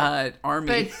 football.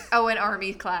 Army. An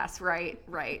army class. Right.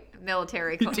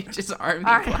 Military class. He teaches army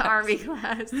class. Army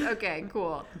class. Okay,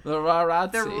 cool. The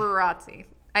Rarazzi. The Rarazzi.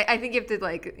 I think you have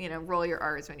to, roll your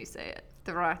R's when you say it.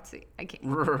 The Rarazzi. I can't.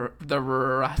 The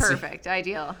Rarazzi. Perfect.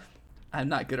 Ideal. I'm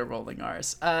not good at rolling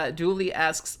R's. Dooley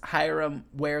asks Hiram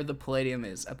where the Palladium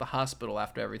is at the hospital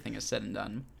after everything is said and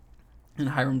done. And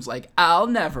Hiram's like, I'll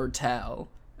never tell.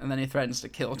 And then he threatens to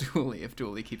kill Dooley if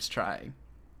Dooley keeps trying.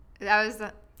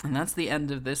 And that's the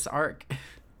end of this arc.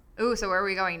 Ooh, so where are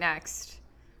we going next?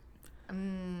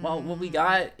 Well, what we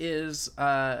got is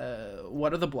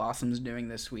what are the Blossoms doing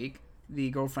this week? The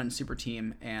Girlfriend Super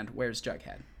Team, and Where's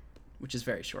Jughead? Which is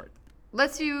very short.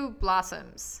 Let's do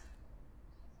Blossoms.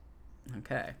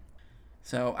 Okay.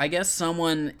 So I guess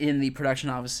someone in the production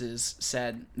offices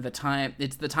said the time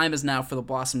is now for the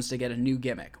Blossoms to get a new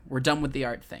gimmick. We're done with the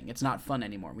art thing. It's not fun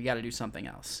anymore. We got to do something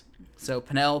else. So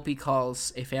Penelope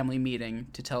calls a family meeting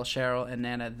to tell Cheryl and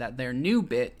Nana that their new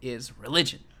bit is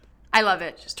religion. I love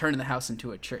it. Just turning the house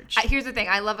into a church. Here's the thing.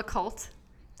 I love a cult.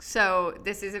 So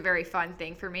this is a very fun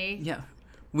thing for me. Yeah.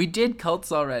 We did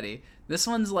cults already. This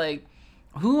one's like,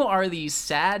 who are these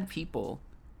sad people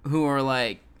who are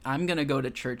like, I'm going to go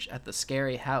to church at the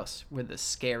scary house where the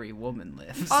scary woman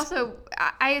lives. Also,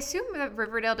 I assume that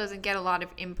Riverdale doesn't get a lot of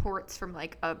imports from,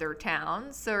 other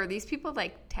towns. So are these people,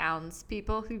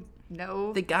 townspeople who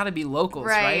know? They got to be locals,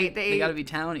 right? They got to be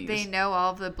townies. They know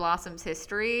all of the Blossoms'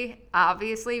 history,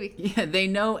 obviously. Yeah, they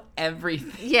know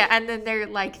everything. Yeah, and then they're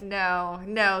like,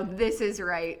 no, this is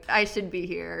right. I should be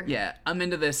here. Yeah, I'm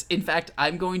into this. In fact,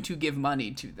 I'm going to give money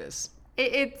to this.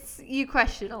 You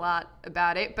question a lot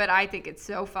about it, but I think it's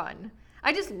so fun.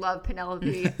 I just love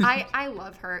Penelope. I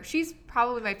love her. She's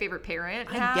probably my favorite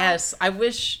parent now. I guess. I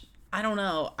don't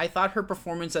know. I thought her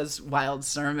performance as Wild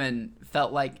Sermon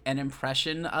felt like an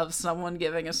impression of someone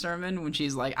giving a sermon when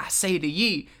she's like, I say to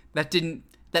ye,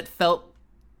 that felt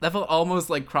almost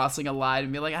like crossing a line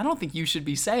and be like, I don't think you should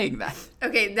be saying that.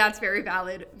 Okay, that's very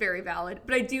valid. Very valid.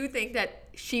 But I do think that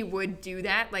she would do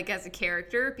that, as a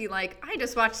character, be like, I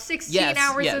just watched 16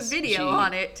 hours of video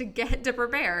on it to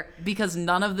prepare. Because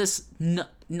none of this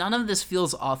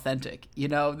feels authentic.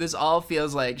 This all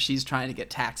feels like she's trying to get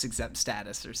tax exempt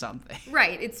status or something.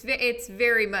 Right. It's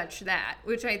very much that,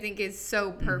 which I think is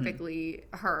so perfectly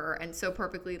her and so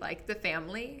perfectly like the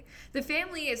family. The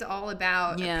family is all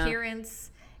about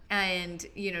appearance and,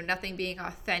 nothing being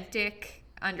authentic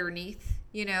underneath.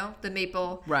 The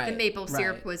maple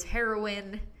syrup was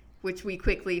heroin, which we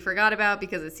quickly forgot about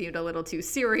because it seemed a little too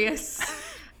serious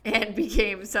and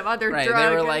became some other drug.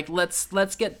 They were like,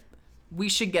 we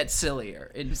should get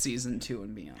sillier in season 2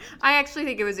 and beyond. I actually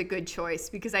think it was a good choice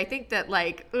because I think that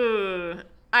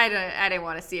I didn't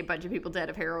want to see a bunch of people dead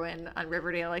of heroin on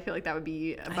Riverdale. I feel like that would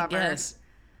be a bummer. I guess.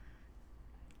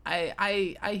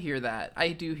 I hear that.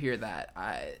 I do hear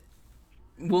that.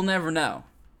 We'll never know.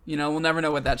 We'll never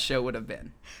know what that show would have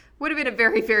been. Would have been a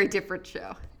very, very different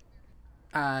show.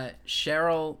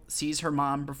 Cheryl sees her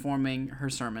mom performing her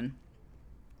sermon.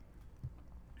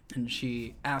 and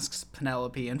she asks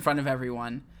Penelope in front of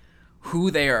everyone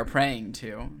who they are praying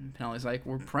to. And Penelope's like,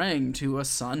 we're praying to a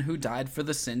son who died for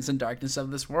the sins and darkness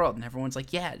of this world. And everyone's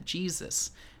like, yeah,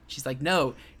 Jesus. She's like,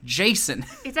 no, Jason.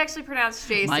 It's actually pronounced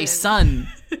Jason. My son.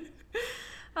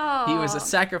 Oh. He was a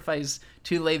sacrifice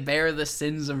to lay bare the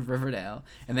sins of Riverdale.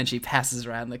 And then she passes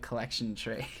around the collection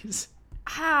trays.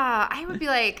 I would be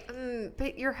like,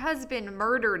 but your husband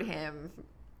murdered him.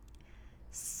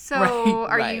 So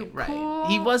are you cool?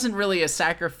 He wasn't really a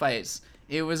sacrifice.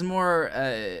 It was more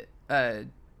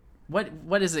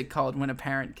what is it called when a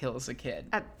parent kills a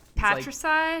kid?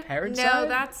 Patricide? Like parricide? No,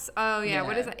 that's yeah.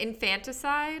 What is that?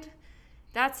 Infanticide?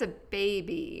 That's a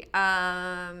baby.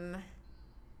 I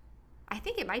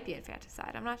think it might be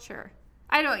infanticide. I'm not sure.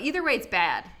 I don't know. Either way, it's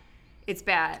bad. It's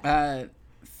bad.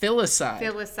 Filicide.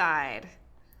 Filicide.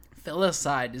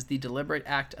 Filicide is the deliberate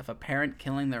act of a parent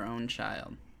killing their own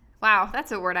child. Wow,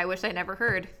 that's a word I wish I never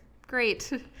heard.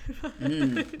 Great.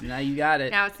 Now you got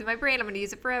it. Now it's in my brain. I'm going to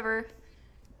use it forever.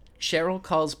 Cheryl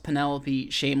calls Penelope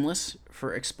shameless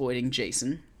for exploiting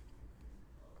Jason.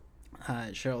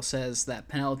 Cheryl says that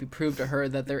Penelope proved to her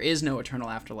that there is no eternal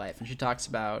afterlife, and she talks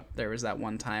about there was that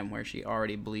one time where she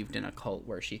already believed in a cult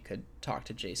where she could talk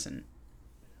to Jason.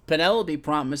 Penelope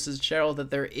promises Cheryl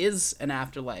that there is an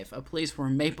afterlife, a place where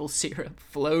maple syrup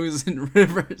flows in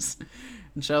rivers.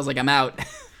 And Cheryl's like, I'm out.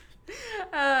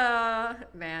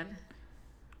 Man.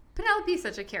 Penelope's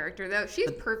such a character, though.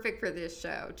 She's perfect for this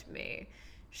show to me.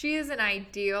 She is an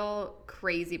ideal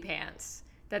crazy pants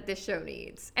that this show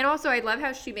needs. And also, I love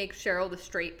how she makes Cheryl the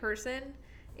straight person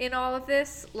in all of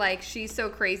this. Like, she's so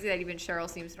crazy that even Cheryl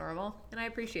seems normal. And I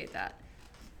appreciate that.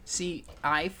 See,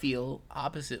 I feel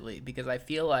oppositely, because I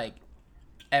feel like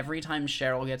every time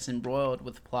Cheryl gets embroiled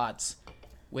with plots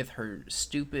with her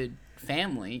stupid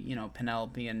family, you know,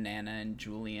 Penelope and Nana and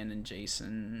Julian and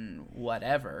Jason,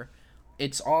 whatever,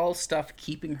 it's all stuff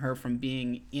keeping her from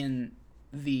being in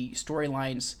the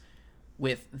storylines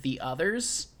with the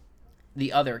others,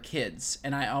 the other kids.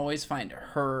 And I always find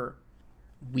her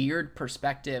weird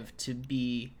perspective to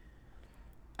be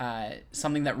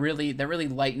something that really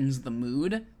lightens the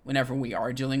mood whenever we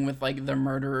are dealing with like the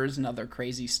murderers and other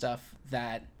crazy stuff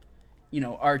that, you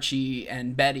know, Archie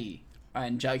and Betty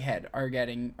and Jughead are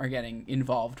getting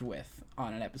involved with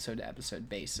on an episode to episode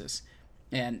basis,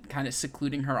 and kind of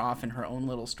secluding her off in her own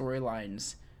little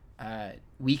storylines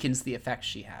weakens the effect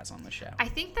she has on the show. I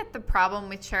think that the problem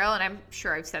with Cheryl, and I'm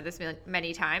sure I've said this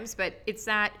many times, but it's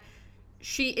that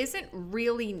she isn't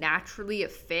really naturally a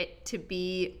fit to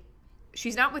be.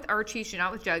 She's not with Archie, she's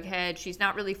not with Jughead, she's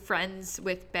not really friends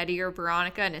with Betty or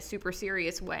Veronica in a super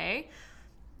serious way.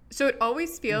 So it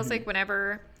always feels like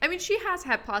whenever, I mean, she has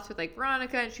had plots with like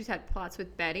Veronica and she's had plots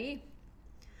with Betty,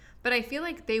 but I feel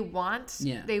like they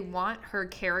want her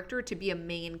character to be a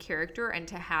main character and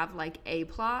to have like A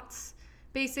plots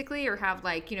basically, or have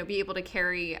like, you know, be able to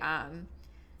carry,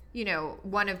 you know,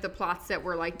 one of the plots that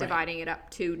we're like dividing it up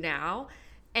to now.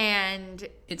 And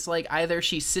it's like either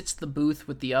she sits the booth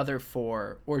with the other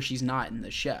four or she's not in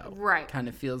the show. Right. Kind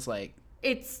of feels like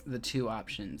it's the two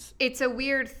options. It's a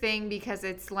weird thing because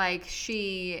it's like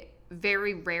she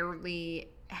very rarely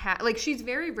she's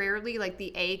very rarely like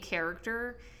the A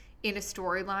character in a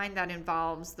storyline that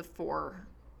involves the four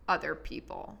other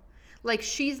people. Like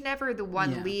she's never the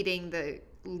one leading the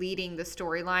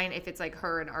storyline if it's like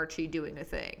her and Archie doing a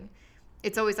thing.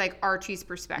 It's always like Archie's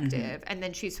perspective, and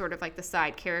then she's sort of like the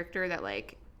side character that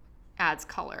like adds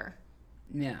color.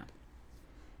 Yeah.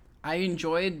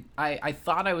 I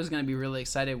thought I was going to be really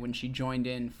excited when she joined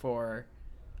in for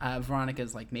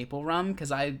Veronica's like Maple Rum,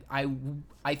 because I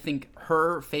think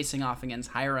her facing off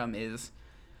against Hiram is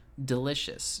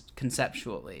delicious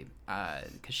conceptually,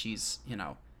 because she's, you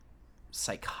know,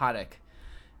 psychotic.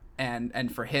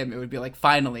 And for him, it would be like,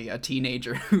 finally, a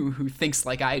teenager who thinks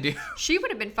like I do. She would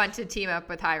have been fun to team up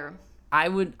with Hiram. I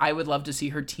would love to see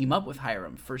her team up with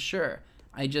Hiram, for sure.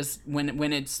 I just,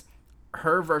 when it's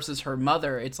her versus her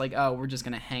mother, it's like, oh, we're just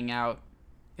going to hang out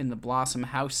in the Blossom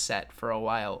house set for a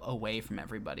while away from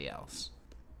everybody else.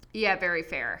 Yeah, very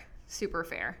fair. Super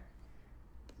fair.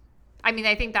 I mean,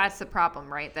 I think that's the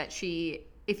problem, right? That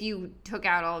if you took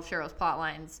out all of Cheryl's plot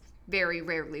lines, very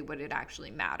rarely would it actually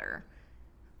matter.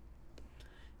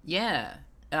 Yeah,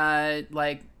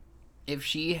 like if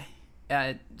she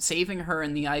saving her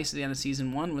in the ice at the end of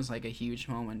season 1 was like a huge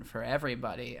moment for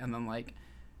everybody, and then like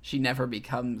she never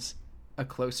becomes a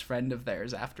close friend of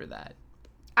theirs after that.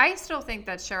 I still think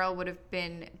that Cheryl would have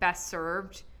been best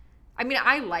served. I mean,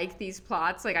 I like these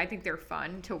plots, like I think they're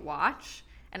fun to watch,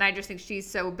 and I just think she's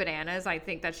so bananas. I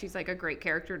think that she's like a great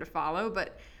character to follow,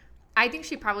 but I think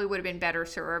she probably would have been better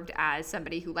served as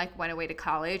somebody who like went away to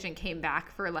college and came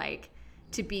back for like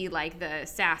to be like the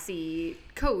sassy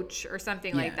coach or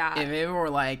something like that. If it were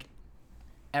like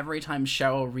every time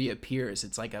Cheryl reappears,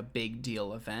 it's like a big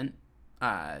deal event.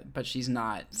 But she's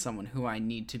not someone who I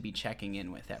need to be checking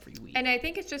in with every week. And I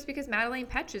think it's just because Madeleine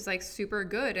Petsch is like super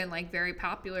good and like very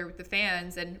popular with the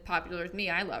fans and popular with me.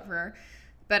 I love her.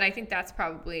 But I think that's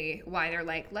probably why they're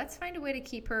like, let's find a way to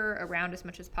keep her around as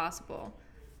much as possible.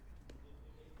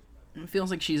 It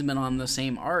feels like she's been on the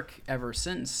same arc ever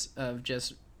since, of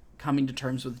just coming to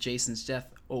terms with Jason's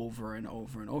death over and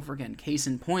over and over again. Case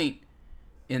in point,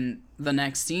 in the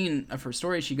next scene of her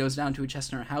story, she goes down to a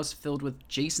chest in her house filled with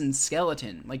Jason's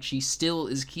skeleton. Like, she still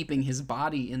is keeping his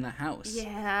body in the house.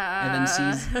 Yeah. And then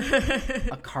sees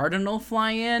a cardinal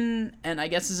fly in, and I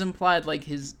guess is implied like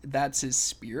that's his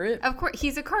spirit. Of course,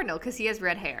 he's a cardinal because he has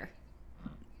red hair.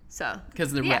 So.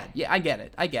 Because they're red. Yeah, I get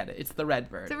it. It's the red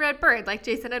bird. It's a red bird, like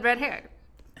Jason had red hair.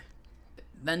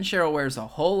 Then Cheryl wears a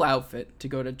whole outfit to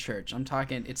go to church. I'm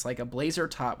talking, it's like a blazer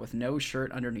top with no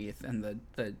shirt underneath, and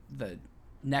the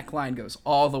neckline goes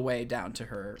all the way down to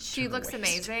her. She looks waist.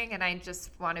 amazing, and I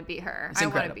just want to be her. It's I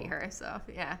want to incredible. be her, so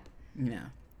yeah. Yeah.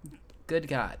 Good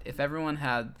God. If everyone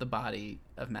had the body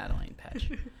of Madeleine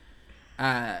Petsch.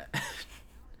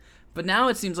 But now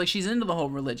it seems like she's into the whole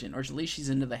religion, or at least she's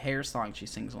into the hair song she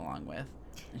sings along with.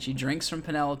 And she drinks from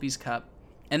Penelope's cup,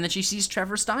 and then she sees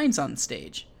Trevor Stine's on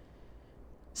stage.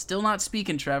 Still not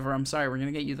speaking, Trevor. I'm sorry. We're going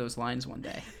to get you those lines one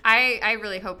day. I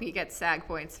really hope he gets SAG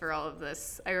points for all of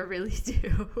this. I really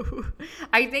do.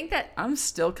 I think that... I'm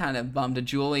still kind of bummed that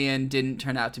Julian didn't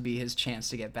turn out to be his chance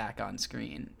to get back on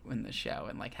screen in the show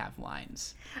and, like, have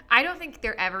lines. I don't think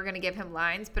they're ever going to give him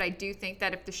lines, but I do think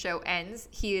that if the show ends,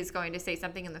 he is going to say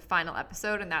something in the final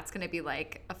episode, and that's going to be,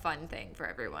 like, a fun thing for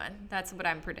everyone. That's what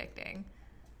I'm predicting.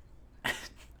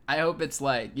 I hope it's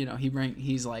like, you know,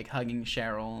 he's like hugging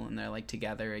Cheryl and they're like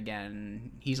together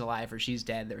again. He's alive or she's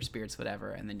dead, their spirits,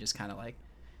 whatever. And then just kind of like,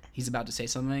 he's about to say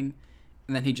something.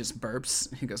 And then he just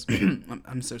burps. He goes,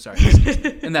 I'm so sorry.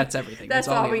 And that's everything. That's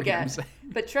all we get.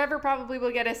 But Trevor probably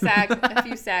will get a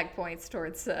few SAG points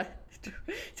towards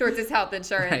his health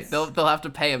insurance. Right. They'll have to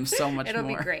pay him so much It'll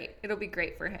more. be great. It'll be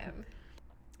great for him.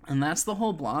 And that's the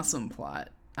whole Blossom plot.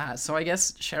 So I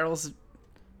guess Cheryl's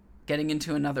getting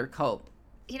into another cult.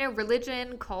 You know,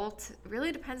 religion, cult,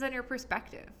 really depends on your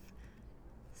perspective.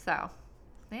 So,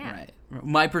 yeah. Right.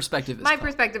 My perspective is My cult.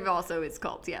 perspective also is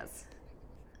cult, yes.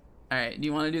 All right. Do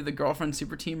you want to do the girlfriend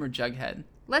super team or Jughead?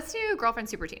 Let's do girlfriend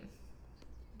super team.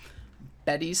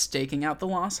 Betty's staking out the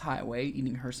Lost Highway,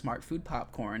 eating her smart food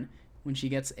popcorn, when she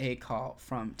gets a call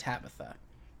from Tabitha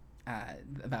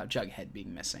about Jughead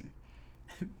being missing.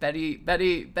 Betty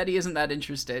isn't that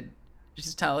interested.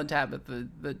 She's telling Tabitha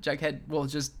the Jughead will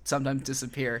just sometimes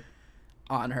disappear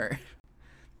on her.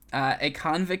 A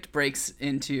convict breaks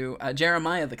into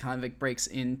Jeremiah the convict breaks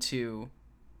into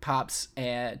Pops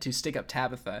to stick up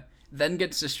Tabitha, then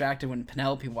gets distracted when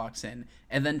Penelope walks in,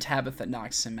 and then Tabitha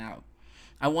knocks him out.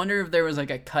 I wonder if there was like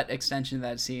a cut extension of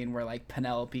that scene where like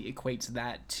Penelope equates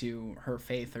that to her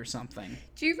faith or something.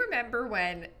 Do you remember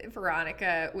when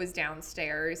Veronica was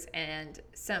downstairs and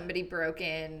somebody broke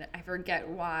in? I forget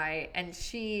why, and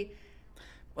she.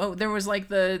 Oh, there was the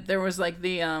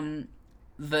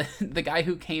guy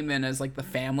who came in as like the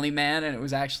family man, and it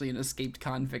was actually an escaped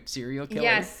convict serial killer.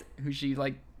 Yes. Who she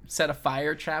like set a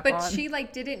fire trap on. on. But she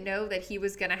like didn't know that he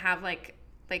was gonna have like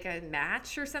a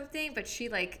match or something. But she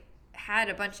like had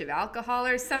a bunch of alcohol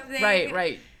or something.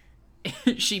 Right.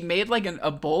 She made like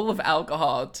a bowl of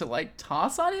alcohol to like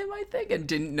toss on him, I think, and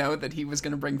didn't know that he was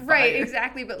gonna bring fire. Right,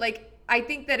 exactly. But like, I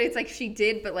think that it's like she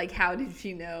did, but like, how did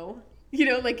she know? You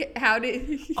know, like how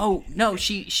did? Oh no,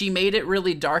 she made it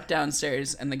really dark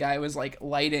downstairs, and the guy was like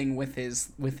lighting with his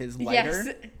lighter, Yes.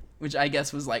 Which I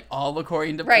guess was like all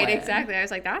according to Right, plan. exactly. I was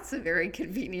like, that's a very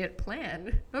convenient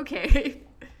plan. Okay.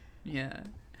 Yeah.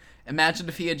 Imagine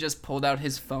if he had just pulled out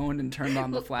his phone and turned on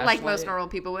the flashlight. Like most normal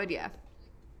people would, yeah.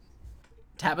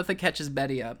 Tabitha catches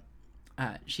Betty up.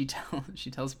 She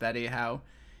tells Betty how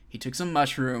he took some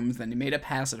mushrooms, then he made a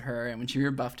pass at her, and when she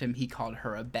rebuffed him, he called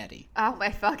her a Betty. Oh my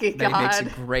fucking Betty god. makes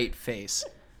a great face.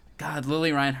 God,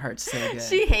 Lily Reinhart's so good.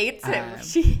 She hates him.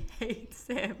 She hates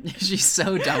him. She's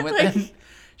so done with him.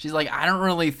 She's like, I don't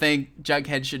really think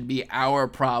Jughead should be our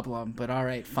problem, but all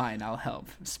right, fine, I'll help.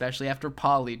 Especially after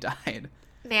Polly died.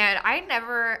 Man, I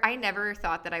never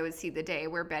thought that I would see the day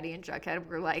where Betty and Jughead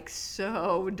were like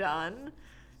so done.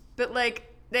 But like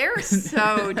they're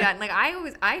so done. Like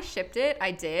I shipped it,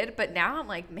 I did, but now I'm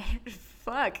like, man,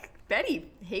 fuck. Betty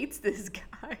hates this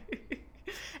guy.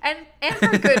 And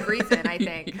for good reason, I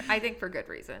think. I think for good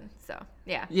reason. So,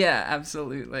 yeah. Yeah,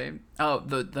 absolutely. Oh,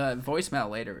 the voicemail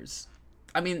later is,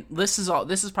 I mean, this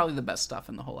is probably the best stuff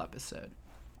in the whole episode.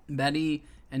 Betty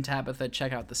and Tabitha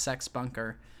check out the sex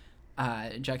bunker.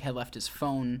 Jughead left his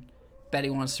phone. Betty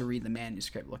wants to read the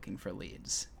manuscript looking for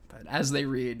leads. But as they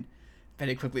read,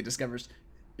 Betty quickly discovers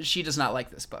she does not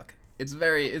like this book. It's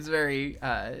very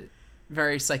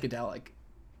very psychedelic.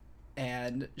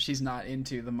 And she's not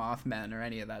into the Mothman or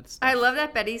any of that stuff. I love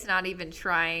that Betty's not even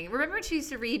trying. Remember when she used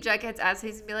to read Jughead's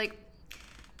essays and be like,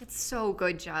 it's so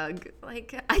good, Jug.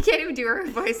 Like, I can't even do her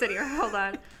voice anymore. Hold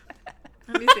on.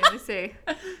 Let me see.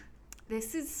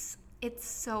 It's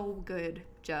so good,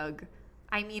 Jug.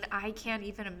 I mean, I can't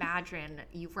even imagine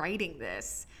you writing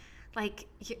this. Like,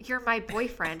 you're my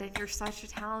boyfriend and you're such a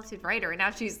talented writer. And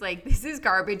now she's like, this is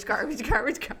garbage, garbage,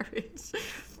 garbage, garbage.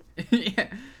 Yeah.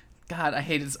 God, I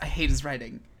hate his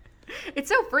writing. It's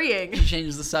so freeing. She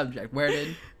changes the subject. Where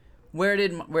did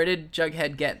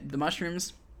Jughead get the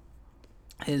mushrooms?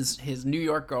 His New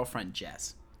York girlfriend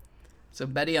Jess. So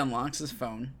Betty unlocks his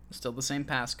phone, still the same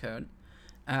passcode,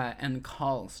 and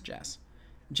calls Jess.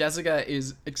 Jessica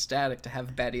is ecstatic to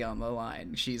have Betty on the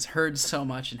line. She's heard so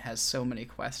much and has so many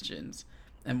questions.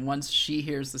 And once she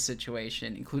hears the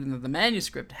situation, including that the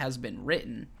manuscript has been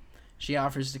written, she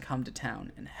offers to come to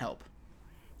town and help.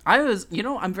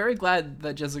 I'm very glad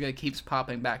that Jessica keeps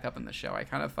popping back up in the show. I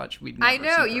kind of thought we'd never I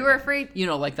know, see you her were again. afraid. You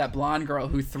know, like that blonde girl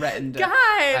who threatened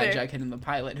Jughead in the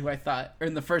pilot, who I thought, or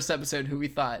in the first episode, who we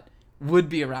thought would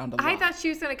be around a lot. I thought she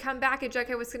was going to come back and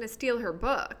Jughead was going to steal her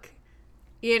book.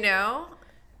 You know?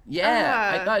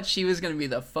 Yeah, I thought she was going to be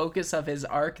the focus of his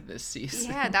arc this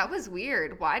season. Yeah, that was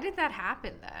weird. Why did that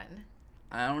happen then?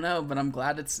 I don't know, but I'm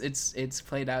glad it's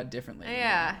played out differently.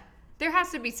 Yeah. There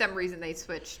has to be some reason they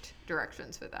switched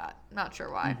directions for that. Not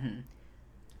sure why. Mm-hmm.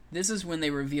 This is when they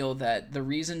reveal that the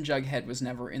reason Jughead was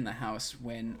never in the house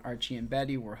when Archie and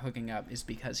Betty were hooking up is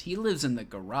because he lives in the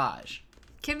garage.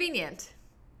 Convenient.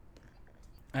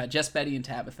 Just Betty and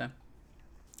Tabitha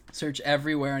search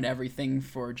everywhere and everything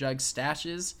for Jug's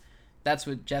stashes. That's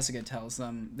what Jessica tells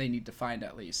them they need to find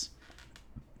at least.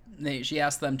 She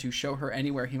asks them to show her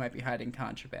anywhere he might be hiding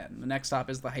contraband. The next stop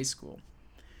is the high school.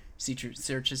 Teacher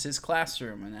searches his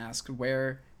classroom and asks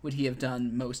where would he have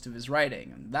done most of his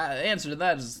writing. And the answer to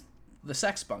that is the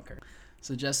sex bunker.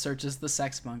 So Jess searches the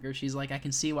sex bunker. She's like, I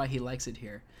can see why he likes it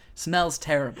here. Smells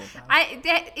terrible, though.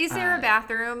 Is there a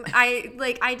bathroom?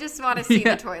 I just want to see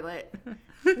the toilet.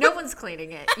 No one's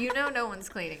cleaning it. No one's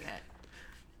cleaning it.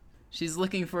 She's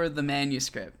looking for the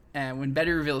manuscript. And when Betty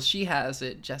reveals she has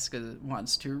it, Jessica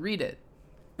wants to read it.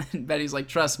 And Betty's like,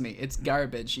 trust me, it's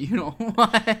garbage. You don't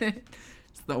want it.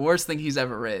 It's the worst thing he's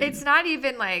ever written. It's not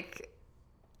even like...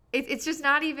 It's just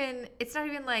not even... It's not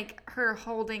even like her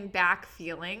holding back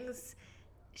feelings.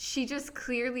 She just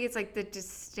clearly... It's like the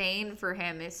disdain for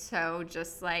him is so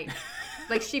just like...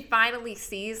 like she finally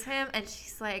sees him and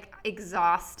she's like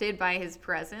exhausted by his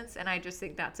presence. And I just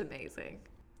think that's amazing.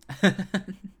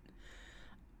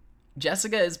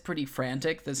 Jessica is pretty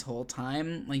frantic this whole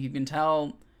time. Like, you can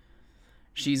tell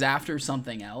she's after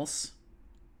something else.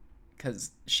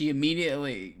 Because she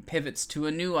immediately pivots to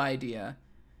a new idea.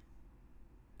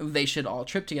 They should all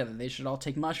trip together. They should all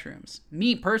take mushrooms.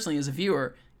 Me, personally, as a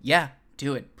viewer, yeah,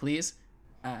 do it, please.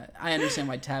 I understand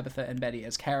why Tabitha and Betty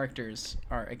as characters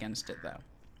are against it, though.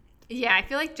 Yeah, I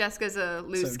feel like Jessica's a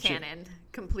loose cannon,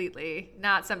 completely.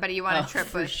 Not somebody you want to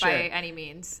trip with by any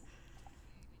means.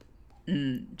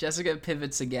 Jessica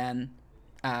pivots again.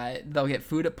 They'll get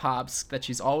food at Pop's that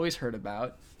she's always heard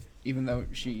about. Even though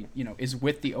she, is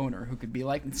with the owner who could be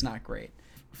like, it's not great.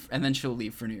 And then she'll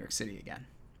leave for New York City again.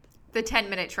 The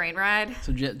 10-minute train ride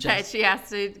so that she has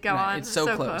to go on. It's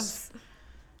so close.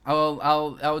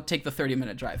 I'll take the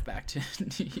 30-minute drive back to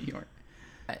New York.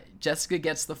 Jessica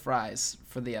gets the fries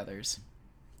for the others.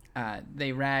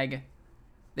 They rag.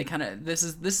 This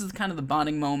is kind of the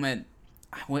bonding moment.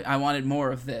 I wanted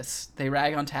more of this. They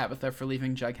rag on Tabitha for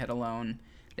leaving Jughead alone.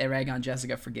 They rag on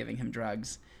Jessica for giving him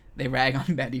drugs. They rag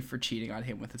on Betty for cheating on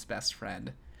him with his best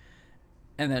friend.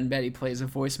 And then Betty plays a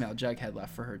voicemail Jughead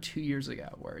left for her 2 years ago,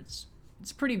 where it's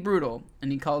pretty brutal,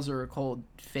 and he calls her a cold,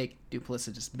 fake,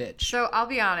 duplicitous bitch. So I'll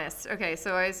be honest. Okay,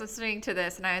 so I was listening to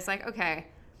this, and I was like, okay,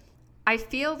 I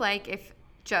feel like if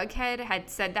Jughead had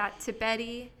said that to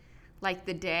Betty, like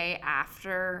the day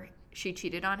after she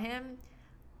cheated on him,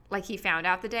 like he found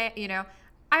out the day,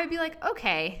 I would be like,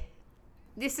 okay,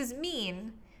 this is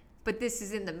mean, but this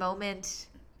is in the moment.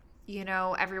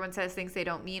 Everyone says things they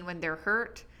don't mean when they're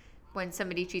hurt. When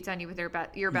somebody cheats on you with your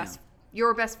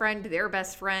best friend, their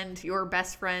best friend, your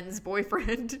best friend's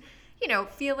boyfriend,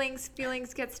 feelings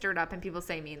get stirred up and people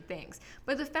say mean things.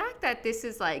 But the fact that this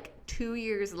is like 2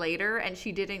 years later and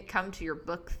she didn't come to your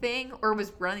book thing or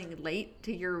was running late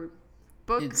to your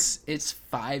book. It's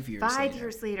 5 years 5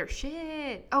 years later.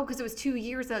 Shit. Oh, because it was 2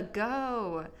 years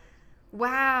ago.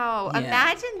 Wow. Yeah.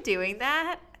 Imagine doing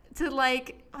that to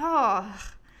like,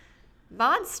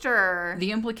 monster.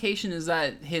 The implication is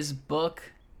that his book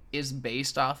is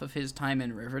based off of his time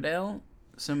in Riverdale.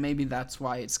 So maybe that's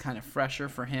why it's kind of fresher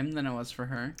for him than it was for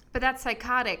her. But that's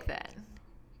psychotic then.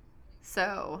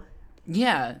 So.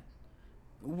 Yeah.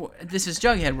 This is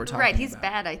Jughead we're talking about. Right, he's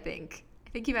bad, I think. I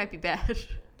think he might be bad.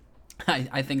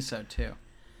 I think so, too.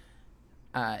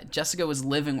 Jessica was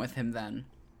living with him then.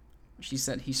 She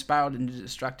said he spiraled into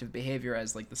destructive behavior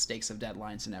as, like, the stakes of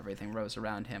deadlines and everything rose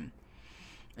around him.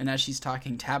 And as she's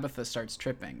talking, Tabitha starts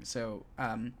tripping. So,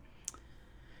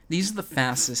 these are the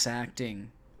fastest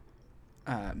acting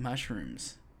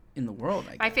mushrooms in the world,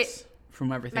 I guess.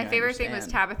 From everything My favorite I thing was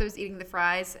Tabitha was eating the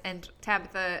fries, and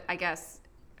Tabitha, I guess,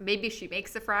 maybe she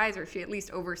makes the fries, or she at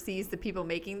least oversees the people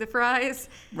making the fries.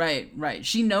 Right.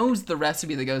 She knows the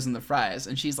recipe that goes in the fries,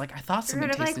 and she's like, I thought something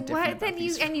tasted like, different what? about Then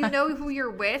these you know who you're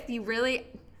with. You really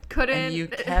couldn't. And you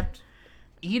kept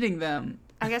eating them.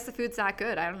 I guess the food's that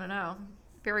good. I don't know.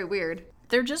 Very weird.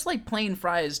 They're just like plain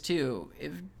fries too.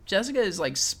 If Jessica is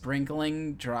like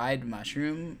sprinkling dried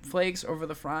mushroom flakes over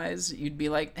the fries, you'd be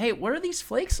like, hey, what are these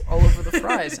flakes all over the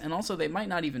fries? And also they might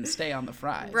not even stay on the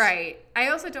fries. Right. I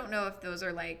also don't know if those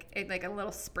are like a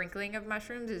little sprinkling of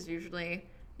mushrooms is usually,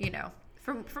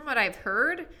 from what I've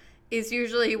heard, is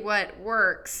usually what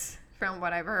works from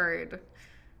what I've heard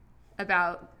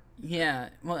about Yeah.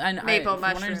 Well, and maple from what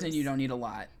I mushrooms. understand, you don't need a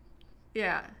lot.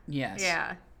 Yeah. Yes.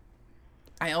 Yeah.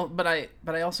 But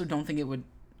I also don't think it would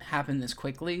happen this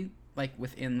quickly, like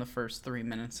within the first 3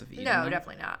 minutes of eating No, them.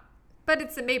 definitely not. But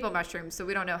it's a maple mushroom, so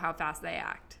we don't know how fast they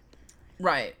act.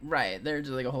 Right. They're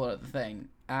just like a whole other thing.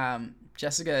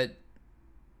 Jessica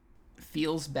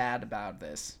feels bad about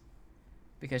this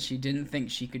because she didn't think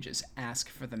she could just ask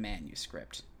for the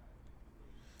manuscript.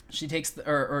 She takes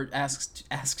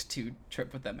asks to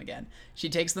trip with them again. She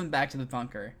takes them back to the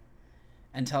bunker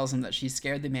and tells them that she's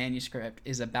scared the manuscript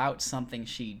is about something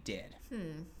she did.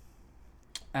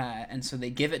 And so they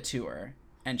give it to her,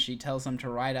 and she tells them to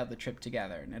ride out the trip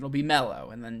together, and it'll be mellow,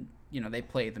 and then, they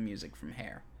play the music from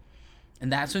Hair.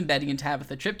 And that's when Betty and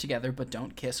Tabitha trip together, but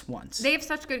don't kiss once. They have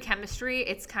such good chemistry.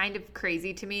 It's kind of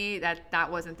crazy to me that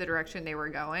wasn't the direction they were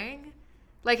going.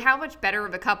 Like, how much better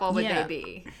of a couple would they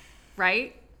be?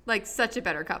 Right? Like, such a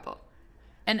better couple.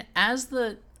 And as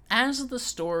the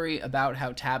story about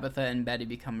how Tabitha and Betty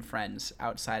become friends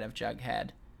outside of Jughead,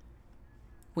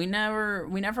 we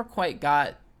never quite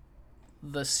got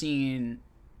the scene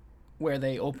where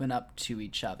they open up to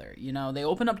each other. They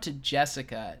open up to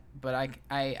Jessica, but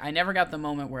I never got the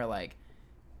moment where, like,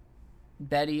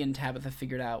 Betty and Tabitha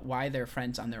figured out why they're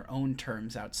friends on their own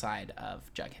terms outside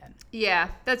of Jughead. Yeah,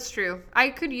 that's true. I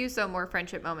could use some more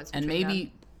friendship moments between And maybe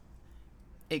them.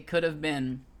 It could have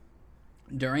been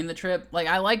during the trip. Like,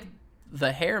 I like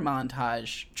the Hair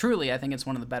montage. Truly, I think it's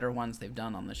one of the better ones they've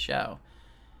done on the show.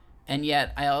 And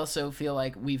yet, I also feel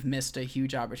like we've missed a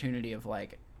huge opportunity of,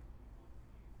 like,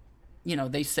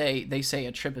 they say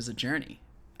a trip is a journey.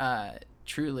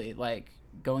 Truly, like,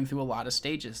 going through a lot of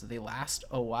stages. They last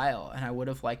a while, and I would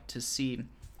have liked to see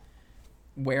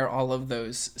where all of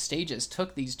those stages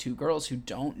took these two girls who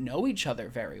don't know each other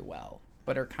very well,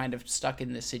 but are kind of stuck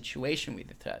in this situation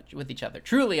with each other.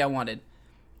 Truly, I wanted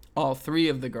all three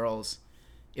of the girls.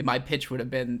 My pitch would have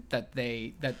been that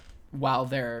while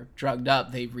they're drugged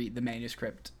up, they read the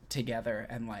manuscript together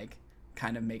and, like,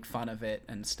 kind of make fun of it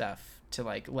and stuff to,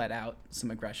 like, let out some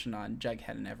aggression on Jughead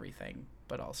and everything,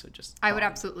 but also just I would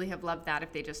absolutely have loved that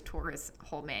if they just tore his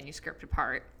whole manuscript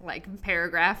apart, like,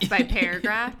 paragraph by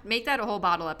paragraph. Make that a whole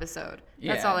bottle episode.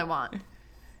 That's all I want.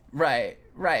 Right.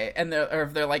 And or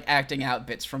if they're, like, acting out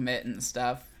bits from it and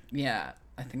stuff. Yeah,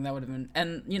 I think that would have been,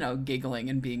 and, giggling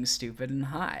and being stupid and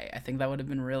high. I think that would have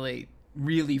been really,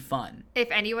 really fun.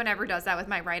 If anyone ever does that with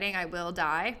my writing, I will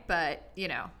die, but,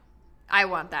 I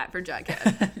want that for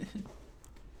Jughead.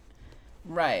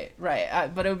 Right.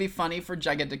 But it would be funny for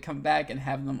Jughead to come back and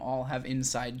have them all have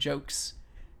inside jokes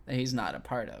that he's not a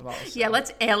part of also. Yeah,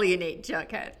 let's alienate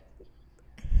Jughead.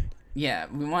 Yeah,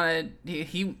 we wanted...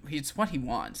 It's what he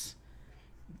wants.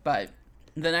 But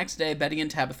the next day, Betty and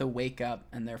Tabitha wake up,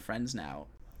 and they're friends now.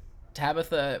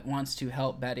 Tabitha wants to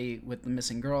help Betty with the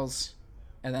missing girls,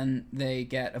 and then they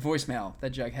get a voicemail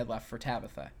that Jughead left for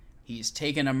Tabitha. He's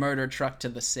taken a murder truck to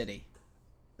the city.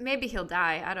 Maybe he'll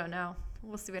die. I don't know.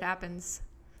 We'll see what happens.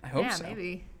 I hope so. Yeah,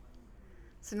 maybe.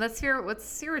 So let's hear what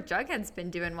Jughead's been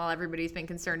doing while everybody's been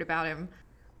concerned about him.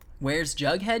 Where's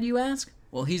Jughead, you ask?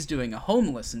 Well, he's doing a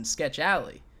homeless in Sketch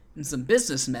Alley, and some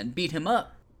businessmen beat him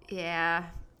up. Yeah,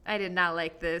 I did not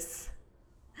like this.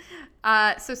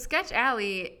 So Sketch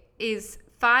Alley is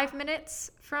 5 minutes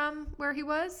from where he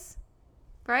was,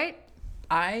 right?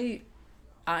 I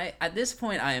at this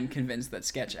point I am convinced that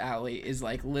Sketch Alley is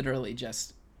like literally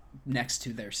just next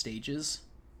to their stages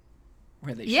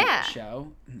where they shoot the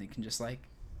show, and they can just like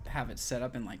have it set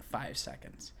up in like 5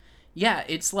 seconds. Yeah,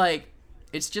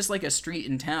 it's just like a street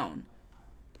in town.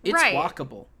 It's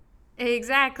walkable.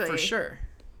 Exactly. For sure.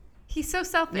 He's so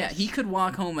selfish. Yeah, he could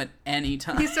walk home at any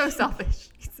time. He's so selfish.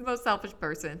 He's the most selfish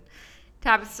person.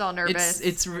 Tabitha's all nervous.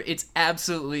 It's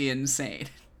absolutely insane.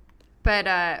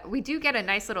 But we do get a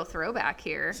nice little throwback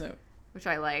here, which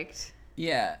I liked.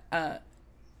 Yeah,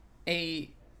 a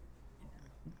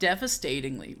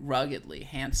devastatingly, ruggedly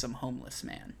handsome homeless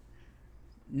man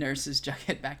nurses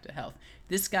Jughead back to health.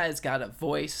 This guy's got a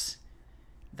voice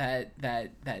that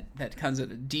comes at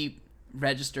a deep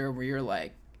register where you're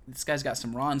like, this guy's got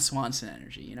some Ron Swanson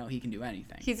energy. You know, he can do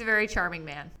anything. He's a very charming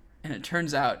man. And it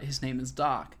turns out his name is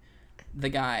Doc, the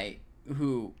guy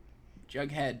who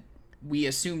Jughead, we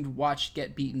assumed, watched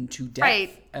get beaten to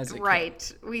death as a kid.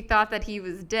 Right. We thought that he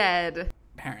was dead.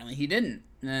 Apparently he didn't.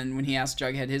 And when he asked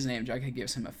Jughead his name, Jughead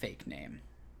gives him a fake name.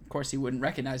 Of course, he wouldn't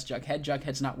recognize Jughead.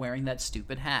 Jughead's not wearing that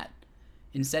stupid hat.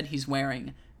 Instead, he's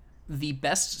wearing the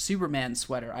best Superman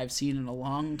sweater I've seen in a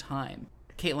long time.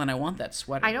 Caitlin, I want that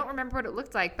sweater. I don't remember what it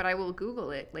looked like, but I will Google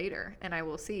it later, and I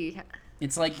will see.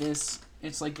 It's like this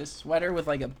sweater with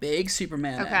like a big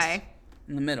Superman S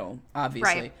in the middle,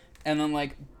 obviously. Right. And then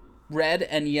like red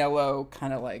and yellow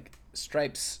kind of like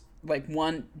stripes, like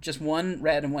one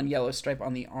red and one yellow stripe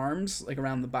on the arms, like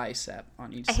around the bicep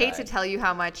on each side. I hate to tell you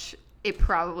how much it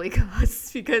probably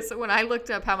costs, because when I looked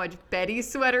up how much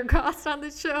Betty's sweater cost on the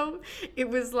show, it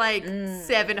was like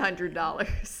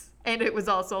 $700. And it was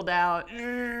all sold out.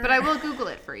 But I will Google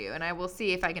it for you, and I will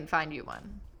see if I can find you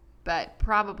one. But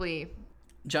probably.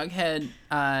 Jughead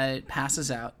passes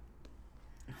out.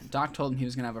 Doc told him he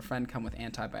was going to have a friend come with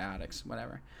antibiotics,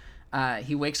 whatever.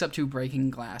 He wakes up to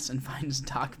breaking glass and finds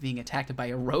Doc being attacked by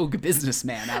a rogue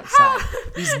businessman outside.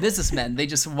 These businessmen, they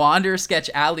just wander Sketch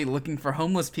Alley looking for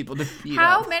homeless people to beat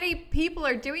up. How many people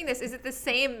are doing this? Is it the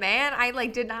same man? I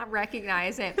did not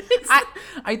recognize him.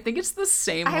 I think it's the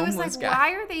same homeless guy. I was like,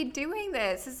 why are they doing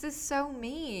this? This is so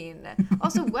mean.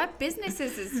 Also, what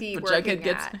businesses is he working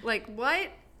at? Like, what?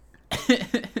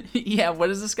 Yeah, what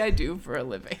does this guy do for a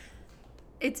living?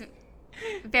 It's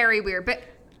very weird, but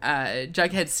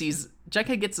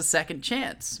Jughead gets a second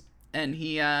chance, and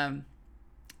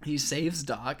he saves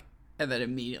Doc, and then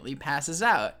immediately passes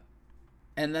out.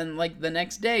 And then like the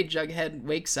next day, Jughead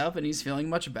wakes up and he's feeling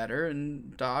much better,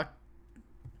 and Doc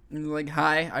is like,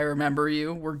 "Hi, I remember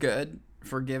you. We're good,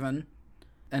 forgiven."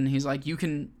 And he's like, "You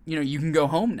can go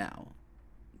home now,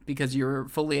 because you're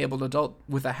fully able to adult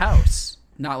with a house,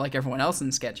 not like everyone else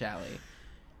in Sketch Alley."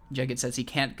 Jughead says he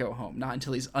can't go home, not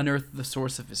until he's unearthed the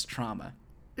source of his trauma.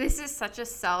 This is such a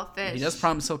selfish. He does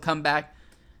promise he'll come back.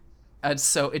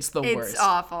 It's the worst. It's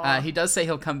awful. He does say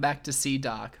he'll come back to see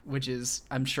Doc, which is,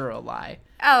 I'm sure, a lie.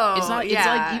 Oh, it's not. Yeah. It's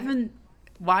like, even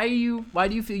why do you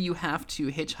feel you have to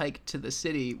hitchhike to the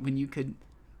city when you could,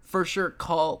 for sure,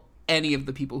 call any of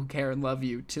the people who care and love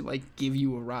you to like give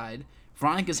you a ride?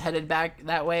 Veronica's headed back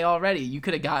that way already. You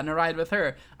could have gotten a ride with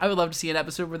her. I would love to see an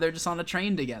episode where they're just on a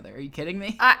train together. Are you kidding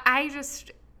me? I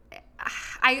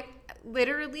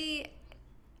literally,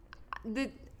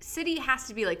 the city has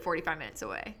to be like 45 minutes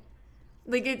away.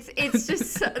 Like it's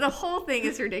just the whole thing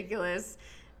is ridiculous.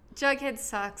 Jughead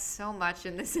sucks so much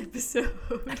in this episode.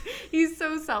 He's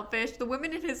so selfish. The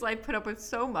women in his life put up with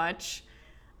so much.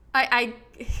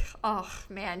 Oh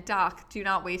man, Doc, do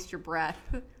not waste your breath.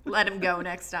 Let him go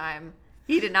next time.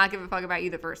 He did not give a fuck about you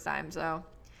the first time, so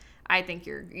I think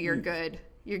you're good.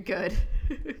 You're good.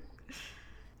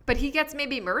 But he gets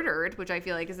maybe murdered, which I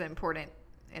feel like is an important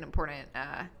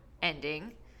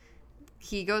ending.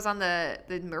 He goes on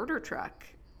the murder truck.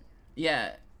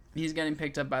 Yeah, he's getting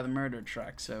picked up by the murder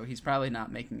truck, so he's probably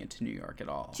not making it to New York at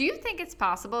all. Do you think it's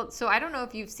possible? So I don't know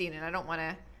if you've seen it. I don't want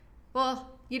to.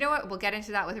 Well, you know what? We'll get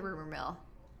into that with Rumor Mill.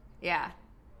 Yeah.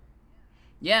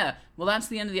 Yeah. Well, that's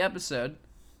the end of the episode.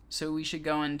 So we should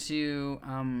go into.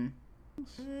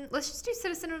 Let's just do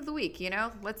Citizen of the Week.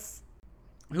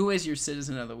 Who is your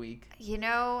Citizen of the Week?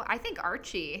 I think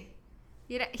Archie.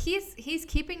 He's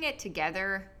keeping it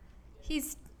together.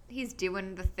 He's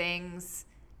doing the things.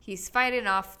 He's fighting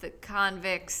off the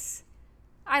convicts.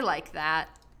 I like that.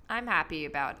 I'm happy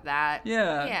about that.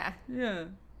 Yeah. Yeah.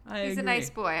 I He's agree. a nice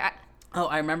boy.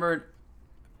 I remember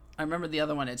I remember the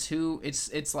other one.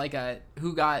 It's like a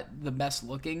who got the best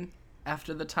looking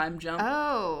after the time jump.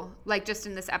 Oh, like just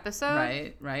in this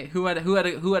episode? Right. Who had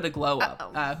a glow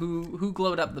up? Uh-oh. Who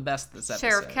glowed up the best this episode?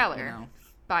 Sheriff Keller, you know?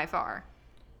 by far.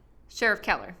 Sheriff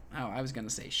Keller. Oh, I was gonna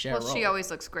say Cheryl. Well, she always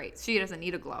looks great. She doesn't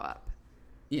need a glow up.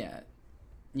 Yeah.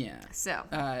 So.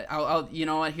 I'll. You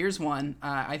know what? Here's one.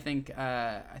 I think.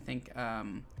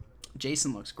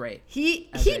 Jason looks great. He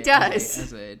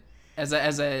does. As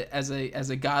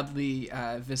a godly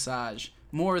visage,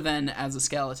 more than as a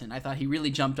skeleton. I thought he really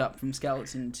jumped up from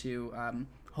skeleton to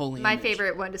holy. My image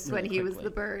favorite one is really when he was quickly.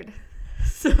 the bird.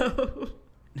 So.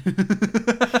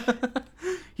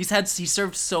 He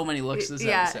served so many looks this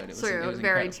episode. It was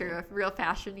Very incredible. true. Real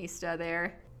fashionista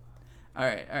there. All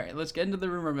right. Let's get into the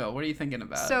rumor mill. What are you thinking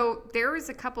about? So there was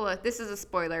a couple of, this is a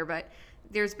spoiler, but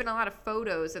there's been a lot of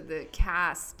photos of the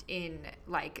cast in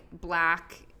like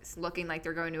black, looking like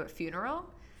they're going to a funeral.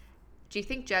 Do you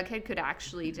think Jughead could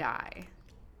actually die?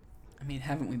 I mean,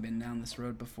 haven't we been down this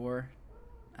road before?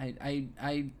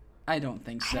 I don't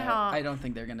think so. I don't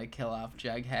think they're gonna kill off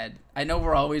Jughead. I know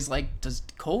we're always like, does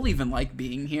Cole even like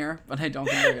being here? But I don't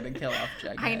think they're gonna kill off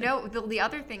Jughead. I know. The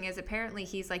other thing is apparently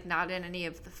he's like not in any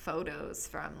of the photos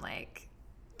from like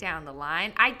down the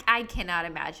line. I cannot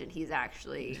imagine he's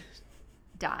actually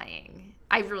dying.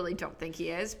 I really don't think he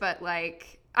is. But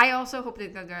like, I also hope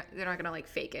that they're not gonna like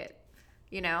fake it,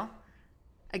 you know,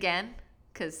 again,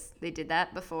 because they did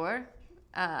that before.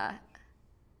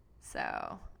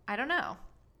 So I don't know.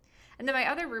 And then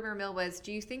my other rumor mill was,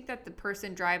 do you think that the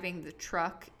person driving the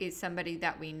truck is somebody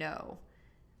that we know?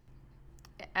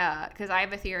 Because I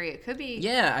have a theory. It could be...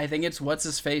 Yeah, I think it's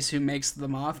what's-his-face who makes the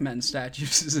Mothman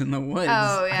statues in the woods.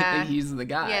 Oh, yeah. I think he's the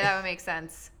guy. Yeah, that would make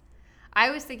sense. I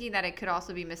was thinking that it could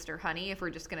also be Mr. Honey if we're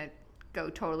just going to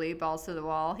go totally balls to the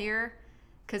wall here.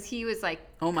 Because he was, like,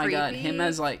 oh, my God. creepy. Him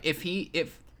as, like... If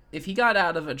he got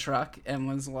out of a truck and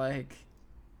was, like...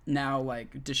 now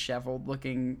like disheveled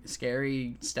looking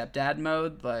scary stepdad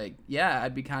mode, like yeah,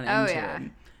 I'd be kind of into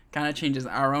it. Kind of changes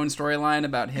our own storyline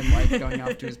about him like going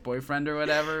off to his boyfriend or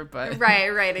whatever, but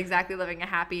right, exactly, living a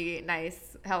happy,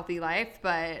 nice, healthy life.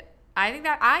 But I think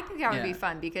that would be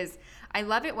fun, because I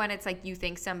love it when it's like you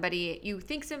think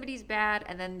somebody's bad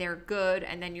and then they're good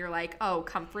and then you're like, oh,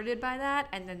 comforted by that,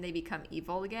 and then they become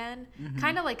evil again.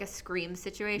 Kind of like a Scream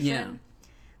situation. Yeah.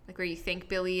 Like where you think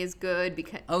Billy is good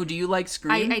because... Oh, do you like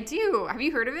Scream? I do. Have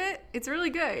you heard of it? It's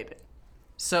really good.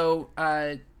 So,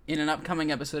 in an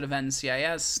upcoming episode of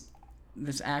NCIS,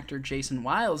 this actor Jason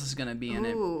Wiles is going to be in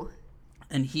it.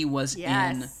 And he was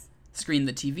in Scream,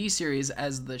 the TV series,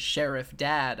 as the sheriff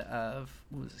dad of,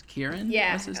 what was it, Kieran?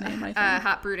 Yeah. What's his name, I think?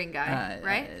 Hot brooding guy,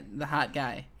 right? The hot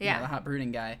guy. Yeah. The hot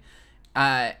brooding guy.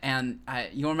 And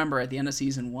you'll remember at the end of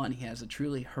season 1, he has a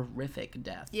truly horrific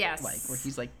death. Yes. Like, where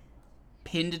he's like,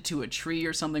 pinned to a tree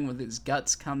or something with his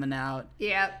guts coming out.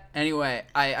 Yep. Anyway,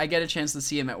 I get a chance to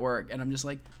see him at work, and I'm just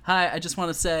like, hi, I just want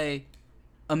to say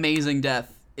amazing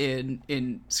death in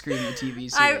Scream, the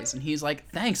TV series. And he's like,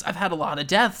 thanks, I've had a lot of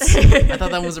deaths. I thought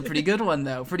that was a pretty good one,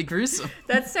 though. Pretty gruesome.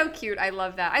 That's so cute. I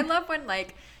love that. I love when,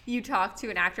 like, you talk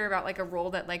to an actor about, like, a role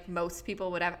that, like, most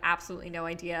people would have absolutely no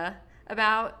idea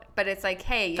about. But it's like,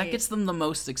 hey. That gets them the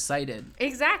most excited.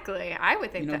 Exactly. I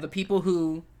would think that. You know, the people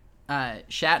who... William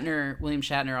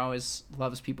Shatner always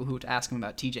loves people who ask him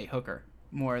about T.J. Hooker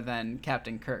more than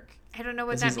Captain Kirk. I don't know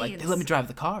what that means. He's like, they let me drive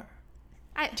the car.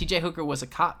 T.J. Hooker was a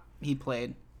cop he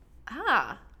played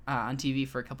on TV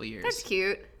for a couple years. That's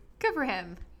cute. Good for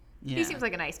him. Yeah. He seems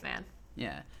like a nice man.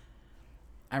 Yeah.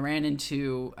 I ran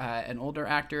into an older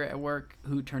actor at work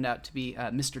who turned out to be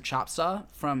Mr.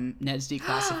 Chopsaw from Ned's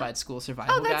Declassified School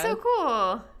Survival Guide. Oh, that's so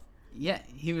cool. Yeah,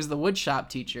 he was the woodshop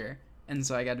teacher. And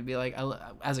so I got to be like,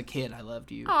 as a kid, I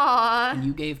loved you. Aww. And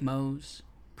you gave Mose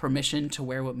permission to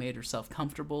wear what made herself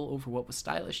comfortable over what was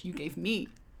stylish. You gave me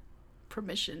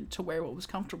permission to wear what was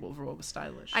comfortable over what was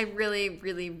stylish. I really,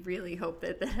 really, really hope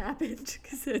that happened,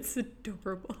 because it's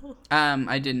adorable.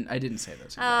 I didn't say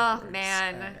those. Oh words.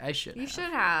 Man, I should. You should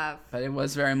have. But it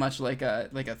was very much like a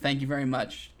thank you very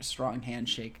much, strong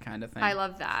handshake kind of thing. I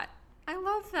love that.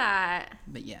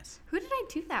 But yes. Who did I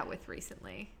do that with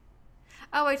recently?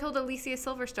 Oh, I told Alicia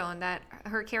Silverstone that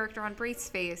her character on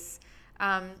Braceface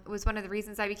was one of the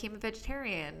reasons I became a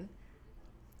vegetarian.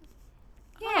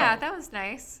 Yeah, that was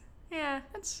nice. Yeah.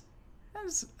 That's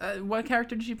what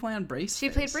character did she play on Braceface? She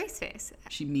played Braceface.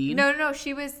 She mean? No,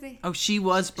 she was the... Oh, she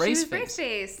was Braceface. She was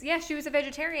Braceface. Yeah, she was a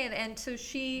vegetarian, and so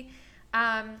she...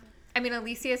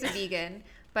 Alicia's a vegan,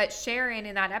 but Sharon,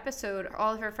 in that episode,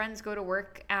 all of her friends go to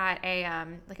work at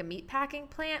a meat packing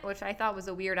plant, which I thought was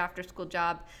a weird after-school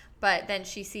job. But then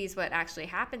she sees what actually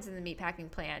happens in the meatpacking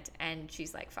plant, and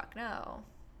she's like, fuck no.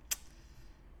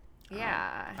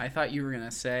 Yeah. I thought you were going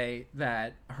to say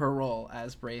that her role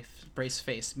as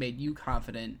Braceface made you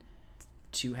confident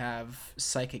to have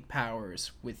psychic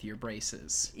powers with your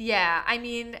braces. Yeah, I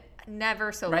mean,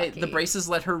 never so Right? lucky. The braces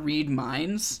let her read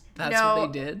minds. That's no,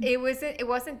 what they did. It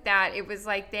wasn't that. It was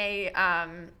like they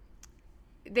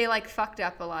like fucked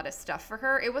up a lot of stuff for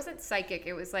her. It wasn't psychic.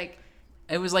 It was like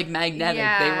magnetic.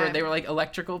 Yeah. They were like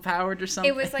electrical powered or something.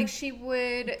 it was like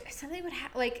something would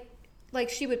like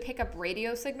she would pick up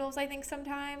radio signals, I think,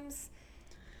 sometimes.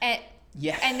 And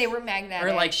they were magnetic.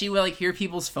 Or like she would like hear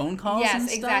people's phone calls. Yes, and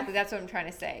stuff. exactly. That's what I'm trying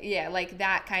to say. Yeah, like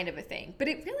that kind of a thing. But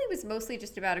it really was mostly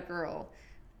just about a girl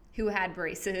who had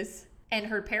braces and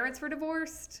her parents were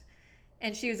divorced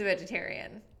and she was a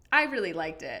vegetarian. I really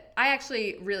liked it. I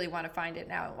actually really want to find it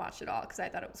now and watch it all because I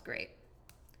thought it was great.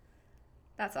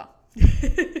 That's all.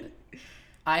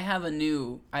 I have a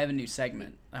new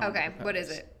segment. Okay, what is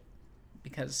it?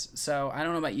 Because I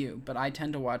don't know about you, but I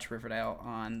tend to watch Riverdale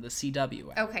on the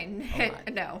CW app. Okay,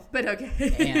 no, but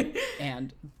okay.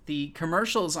 and the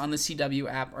commercials on the CW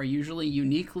app are usually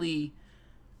uniquely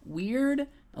weird,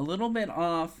 a little bit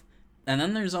off, and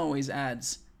then there's always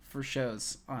ads for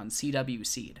shows on CW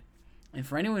Seed. And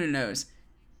for anyone who knows,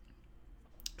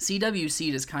 CW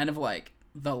Seed is kind of like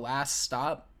the last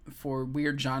stop for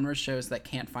weird genre shows that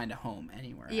can't find a home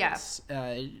anywhere else.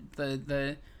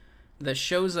 The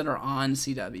shows that are on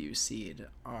CW Seed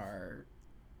are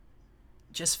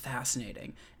just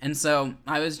fascinating. And so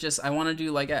I want to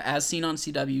do like a as seen on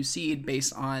CW Seed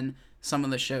based on some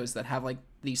of the shows that have like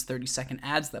these 30-second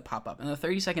ads that pop up. And the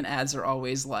 30-second ads are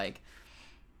always like,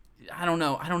 I don't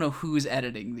know who's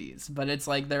editing these, but it's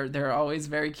like they're always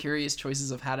very curious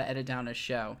choices of how to edit down a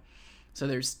show. So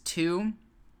there's two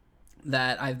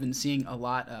that I've been seeing a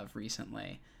lot of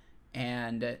recently.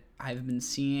 And I've been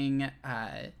seeing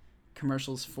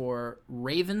commercials for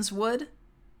Ravenswood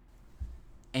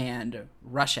and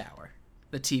Rush Hour,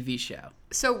 the TV show.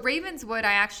 So Ravenswood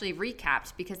I actually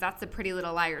recapped because that's the Pretty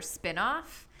Little Liars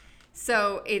spinoff.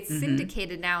 So it's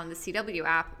syndicated now in the CW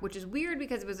app, which is weird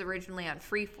because it was originally on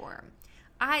Freeform.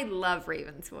 I love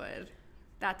Ravenswood.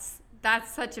 That's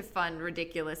such a fun,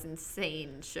 ridiculous,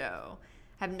 insane show.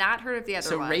 Have not heard of the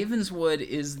other one. So Ravenswood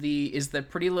is the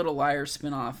Pretty Little Liars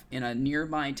spinoff in a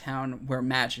nearby town where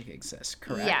magic exists,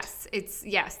 correct?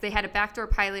 Yes. They had a backdoor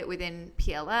pilot within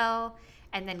PLL,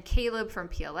 and then Caleb from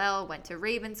PLL went to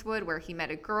Ravenswood where he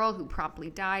met a girl who promptly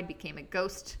died, became a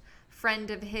ghost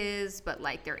friend of his, but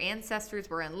like their ancestors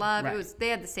were in love. Right. They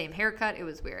had the same haircut. It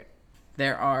was weird.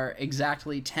 There are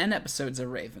exactly 10 episodes of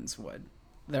Ravenswood.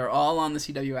 They're all on the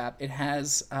CW app. It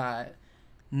has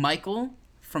Michael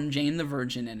from Jane the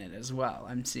Virgin in it as well,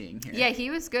 I'm seeing here. Yeah, he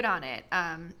was good on it.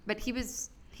 But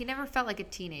he never felt like a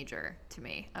teenager to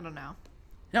me. I don't know.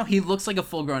 No, he looks like a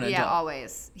full-grown adult. Yeah,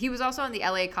 always. He was also on the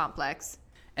LA Complex.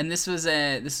 And this is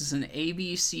an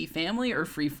ABC Family or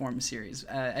Freeform series.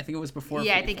 I think it was before.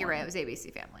 Yeah, Freeform. I think you're right. It was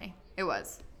ABC Family. It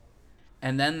was.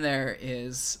 And then there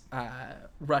is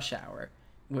Rush Hour,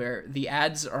 where the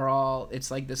ads are all.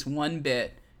 It's like this one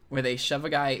bit where they shove a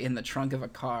guy in the trunk of a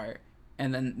car,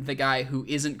 and then the guy who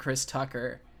isn't Chris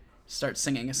Tucker starts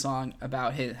singing a song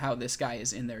about how this guy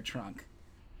is in their trunk.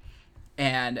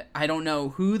 And I don't know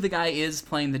who the guy is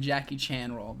playing the Jackie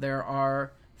Chan role. There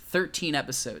are 13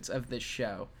 episodes of this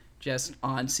show just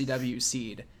on CW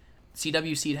Seed.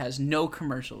 CW Seed has no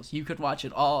commercials. You could watch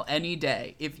it all any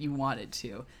day if you wanted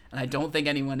to. And I don't think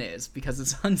anyone is because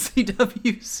it's on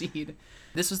CW Seed.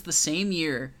 This was the same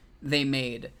year they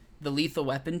made the Lethal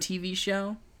Weapon TV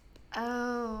show.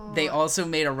 Oh. They also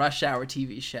made a Rush Hour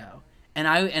TV show.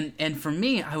 And for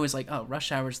me, I was like, oh,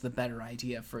 Rush Hour's the better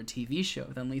idea for a TV show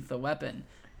than Lethal Weapon.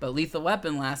 But Lethal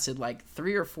Weapon lasted like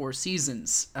 3 or 4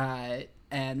 seasons.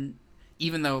 And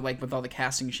even though like with all the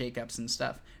casting shakeups and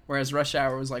stuff, whereas Rush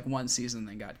Hour was like 1 season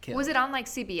then got killed. Was it on like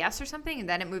CBS or something and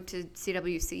then it moved to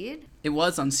CW Seed? It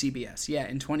was on CBS, yeah,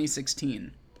 in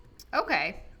 2016.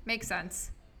 Okay, makes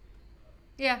sense.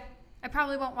 Yeah, I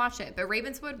probably won't watch it, but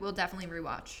Ravenswood we'll definitely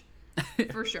rewatch.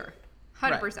 For sure.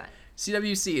 100%. Right.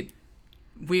 CW Seed.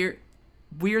 Weird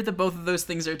that both of those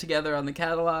things are together on the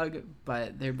catalog,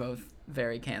 but they're both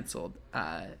very canceled.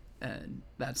 And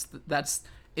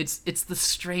it's the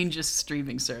strangest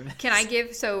streaming service. Can I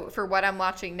give for what I'm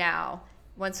watching now?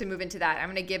 Once we move into that, I'm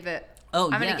gonna give it. I'm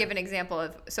gonna give an example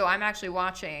of. So I'm actually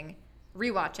rewatching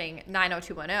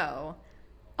 90210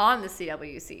 on the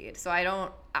CW Seed. So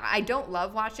I don't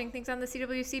love watching things on the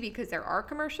CW Seed because there are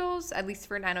commercials, at least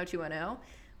for 90210.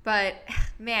 But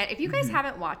man, if you guys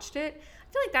haven't watched it,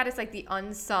 I feel like that is like the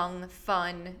unsung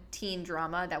fun teen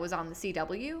drama that was on the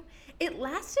CW. It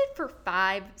lasted for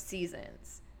 5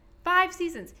 seasons. 5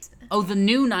 seasons. Oh, the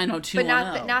new 90210.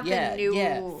 But not the new.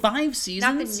 Yeah. 5 seasons?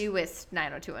 Not the newest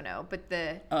 90210, but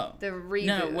the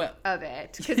reboot of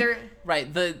it. Because they're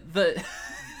right. The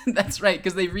that's right,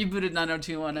 because they rebooted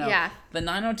 90210. Yeah. The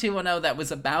 90210 that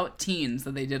was about teens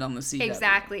that they did on the CW.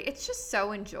 Exactly. It's just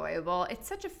so enjoyable. It's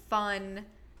such a fun.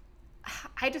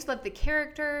 I just love the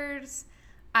characters.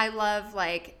 I love,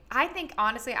 like, I think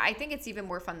it's even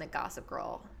more fun than Gossip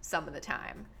Girl some of the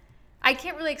time. I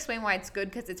can't really explain why it's good,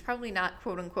 because it's probably not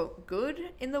quote unquote good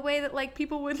in the way that, like,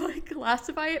 people would, like,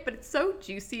 classify it, but it's so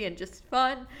juicy and just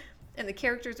fun, and the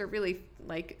characters are really,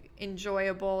 like,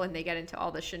 enjoyable, and they get into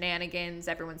all the shenanigans.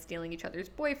 Everyone's stealing each other's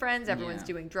boyfriends, everyone's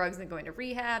doing drugs and going to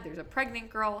rehab, there's a pregnant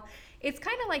girl. It's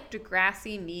kind of like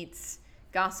Degrassi meets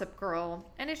Gossip Girl,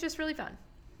 and it's just really fun.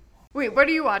 Wait, what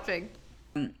are you watching?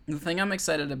 The thing I'm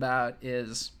excited about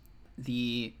is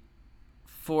the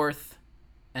 4th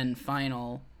and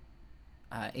final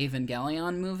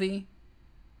Evangelion movie.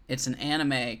 It's an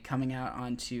anime coming out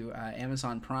onto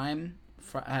Amazon Prime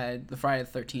the Friday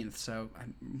the 13th. So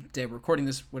day recording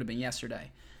this would have been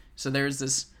yesterday. So there's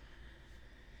this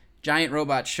giant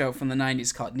robot show from the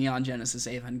 90s called Neon Genesis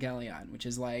Evangelion, which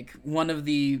is like one of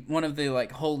the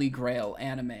like holy grail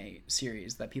anime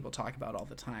series that people talk about all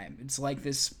the time. It's like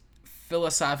this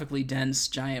philosophically dense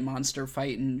giant monster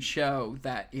fighting show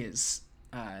that is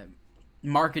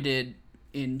marketed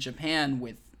in Japan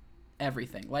with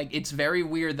everything. Like, it's very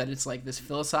weird that it's like this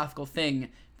philosophical thing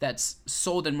that's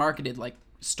sold and marketed like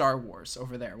Star Wars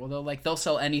over there. Well, they'll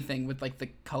sell anything with like the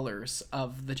colors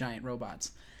of the giant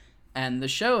robots. And the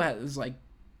show is like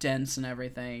dense and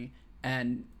everything,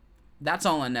 and that's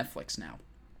all on Netflix now,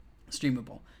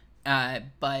 streamable.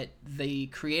 But the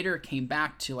creator came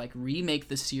back to like remake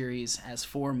the series as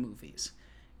 4 movies,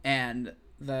 and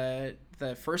the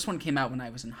first one came out when I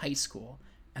was in high school,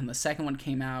 and the second one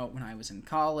came out when I was in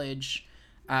college,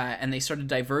 and they started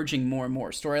diverging more and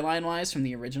more storyline wise from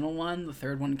the original one. The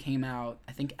third one came out,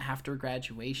 I think, after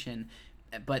graduation,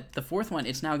 but the fourth one,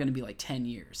 it's now going to be like 10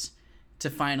 years to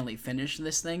finally finish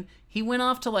this thing. He went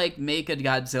off to like make a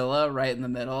Godzilla right in the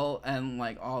middle and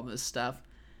like all this stuff.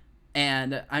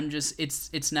 And I'm just,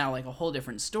 it's now like a whole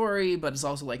different story, but it's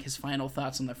also like his final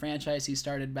thoughts on the franchise he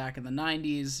started back in the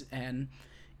 90s, and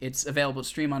it's available to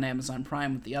stream on Amazon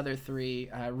Prime with the other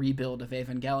 3 rebuild of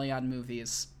Evangelion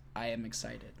movies. I am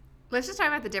excited. Let's just talk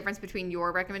about the difference between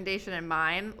your recommendation and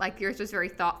mine. Like, yours was very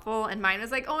thoughtful, and mine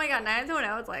was like, oh my god,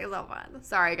 90210, it's like so fun.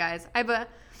 Sorry guys,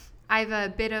 I have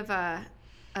a bit of a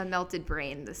melted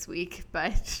brain this week,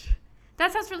 but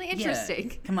that sounds really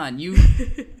interesting. Yeah, come on,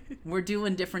 we're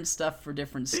doing different stuff for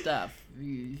different stuff.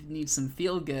 You need some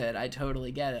feel good. I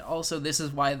totally get it. Also, this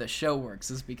is why the show works,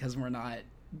 is because we're not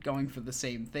going for the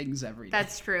same things every day.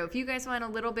 That's true. If you guys want a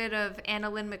little bit of Anna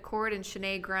Lynn McCord and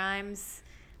Shanae Grimes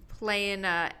playing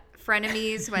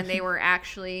frenemies when they were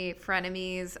actually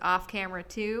frenemies off camera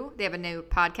too, they have a new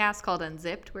podcast called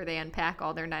Unzipped where they unpack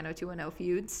all their 90210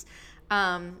 feuds.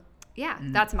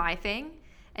 That's my thing.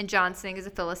 And John Singh is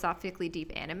a philosophically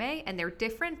deep anime, and they're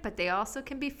different, but they also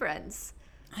can be friends.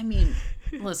 I mean,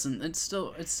 listen, it's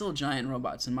still giant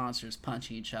robots and monsters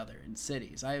punching each other in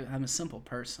cities. I'm a simple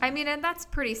person. I mean, and that's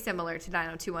pretty similar to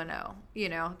 90210. You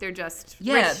know, they're just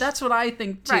rich. That's what I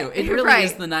think too. Right. It really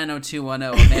is the 90210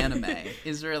 of anime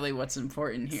is really what's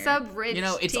important here. Sub-rich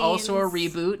it's teens. Also a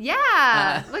reboot.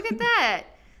 Yeah, look at that.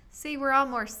 See, we're all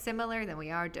more similar than we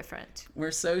are different.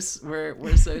 We're so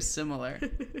similar.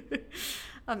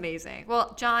 Amazing.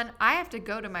 Well, John, I have to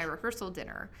go to my rehearsal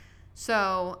dinner,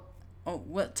 so. Oh,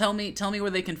 what? Tell me where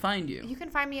they can find you. You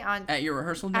can find me at your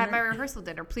rehearsal dinner. At my rehearsal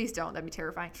dinner. Please don't. That'd be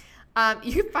terrifying.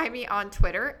 You can find me on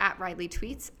Twitter at Riley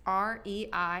Tweets, REILLY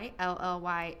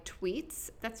Tweets.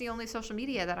 That's the only social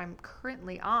media that I'm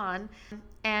currently on.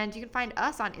 And you can find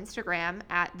us on Instagram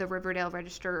at the Riverdale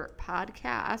Register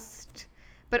Podcast.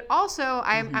 But also,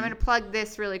 I'm going to plug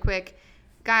this really quick.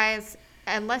 Guys,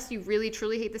 unless you really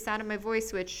truly hate the sound of my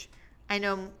voice, which I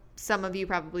know some of you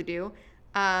probably do,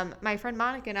 my friend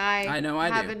Monica and I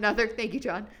have another. Thank you,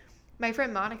 John. My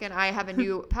friend Monica and I have a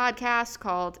new podcast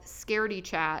called Scaredy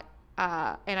Chat,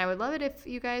 and I would love it if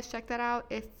you guys check that out.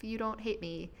 If you don't hate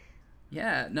me.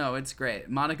 Yeah, no, it's great.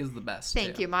 Monica's the best.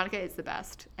 Thank you. Monica is the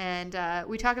best, and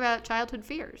we talk about childhood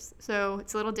fears. So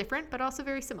it's a little different, but also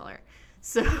very similar.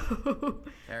 So.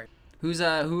 Who's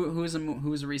a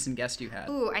recent guest you had?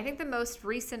 Ooh, I think the most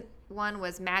recent one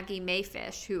was Maggie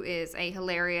Mayfish, who is a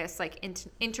hilarious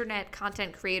internet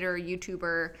content creator,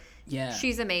 YouTuber. Yeah,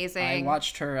 she's amazing. I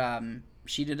watched her.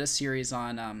 She did a series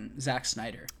on Zack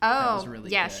Snyder. Oh, that was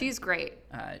really good. She's great.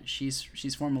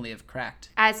 She's formerly of Cracked.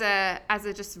 As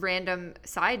a just random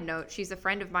side note, she's a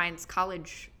friend of mine's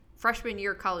freshman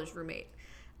year college roommate.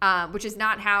 which is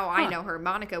not how I know her.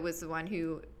 Monica was the one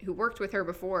who worked with her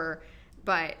before,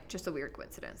 but just a weird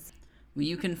coincidence. Well,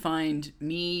 you can find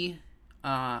me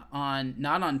not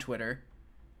on Twitter.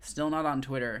 Still not on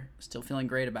Twitter. Still feeling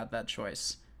great about that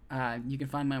choice. You can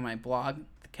find me on my blog,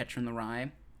 The Catcher in the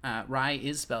Rye. Rye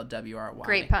is spelled W-R-Y.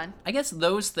 Great pun. I guess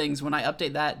those things, when I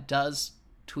update that, does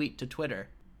tweet to Twitter.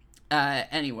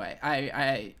 Anyway,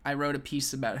 I wrote a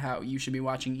piece about how you should be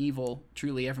watching Evil.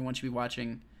 Truly, everyone should be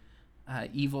watching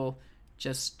Evil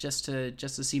just to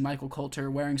see Michael Coulter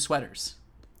wearing sweaters.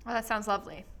 Oh, that sounds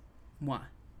lovely. Why?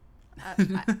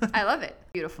 I love it.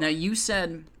 Beautiful. Now, you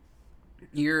said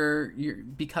you're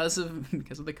because of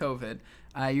the COVID,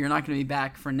 you're not going to be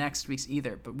back for next week's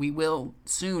either, but we will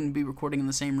soon be recording in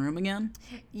the same room again.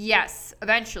 Yes,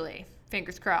 eventually.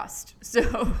 Fingers crossed.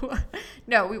 So,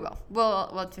 no, we will.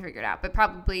 We'll have to figure it out, but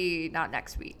probably not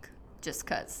next week, just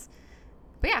because.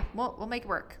 But yeah, we'll make it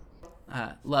work.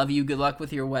 Love you. Good luck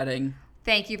with your wedding.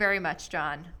 Thank you very much,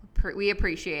 John. We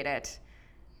appreciate it.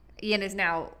 Ian is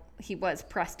now, he was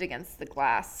pressed against the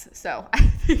glass, so I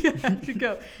think I have to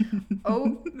go.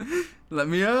 Oh. Let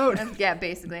me out. Yeah,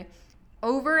 basically.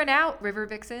 Over and out, River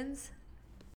Vixens.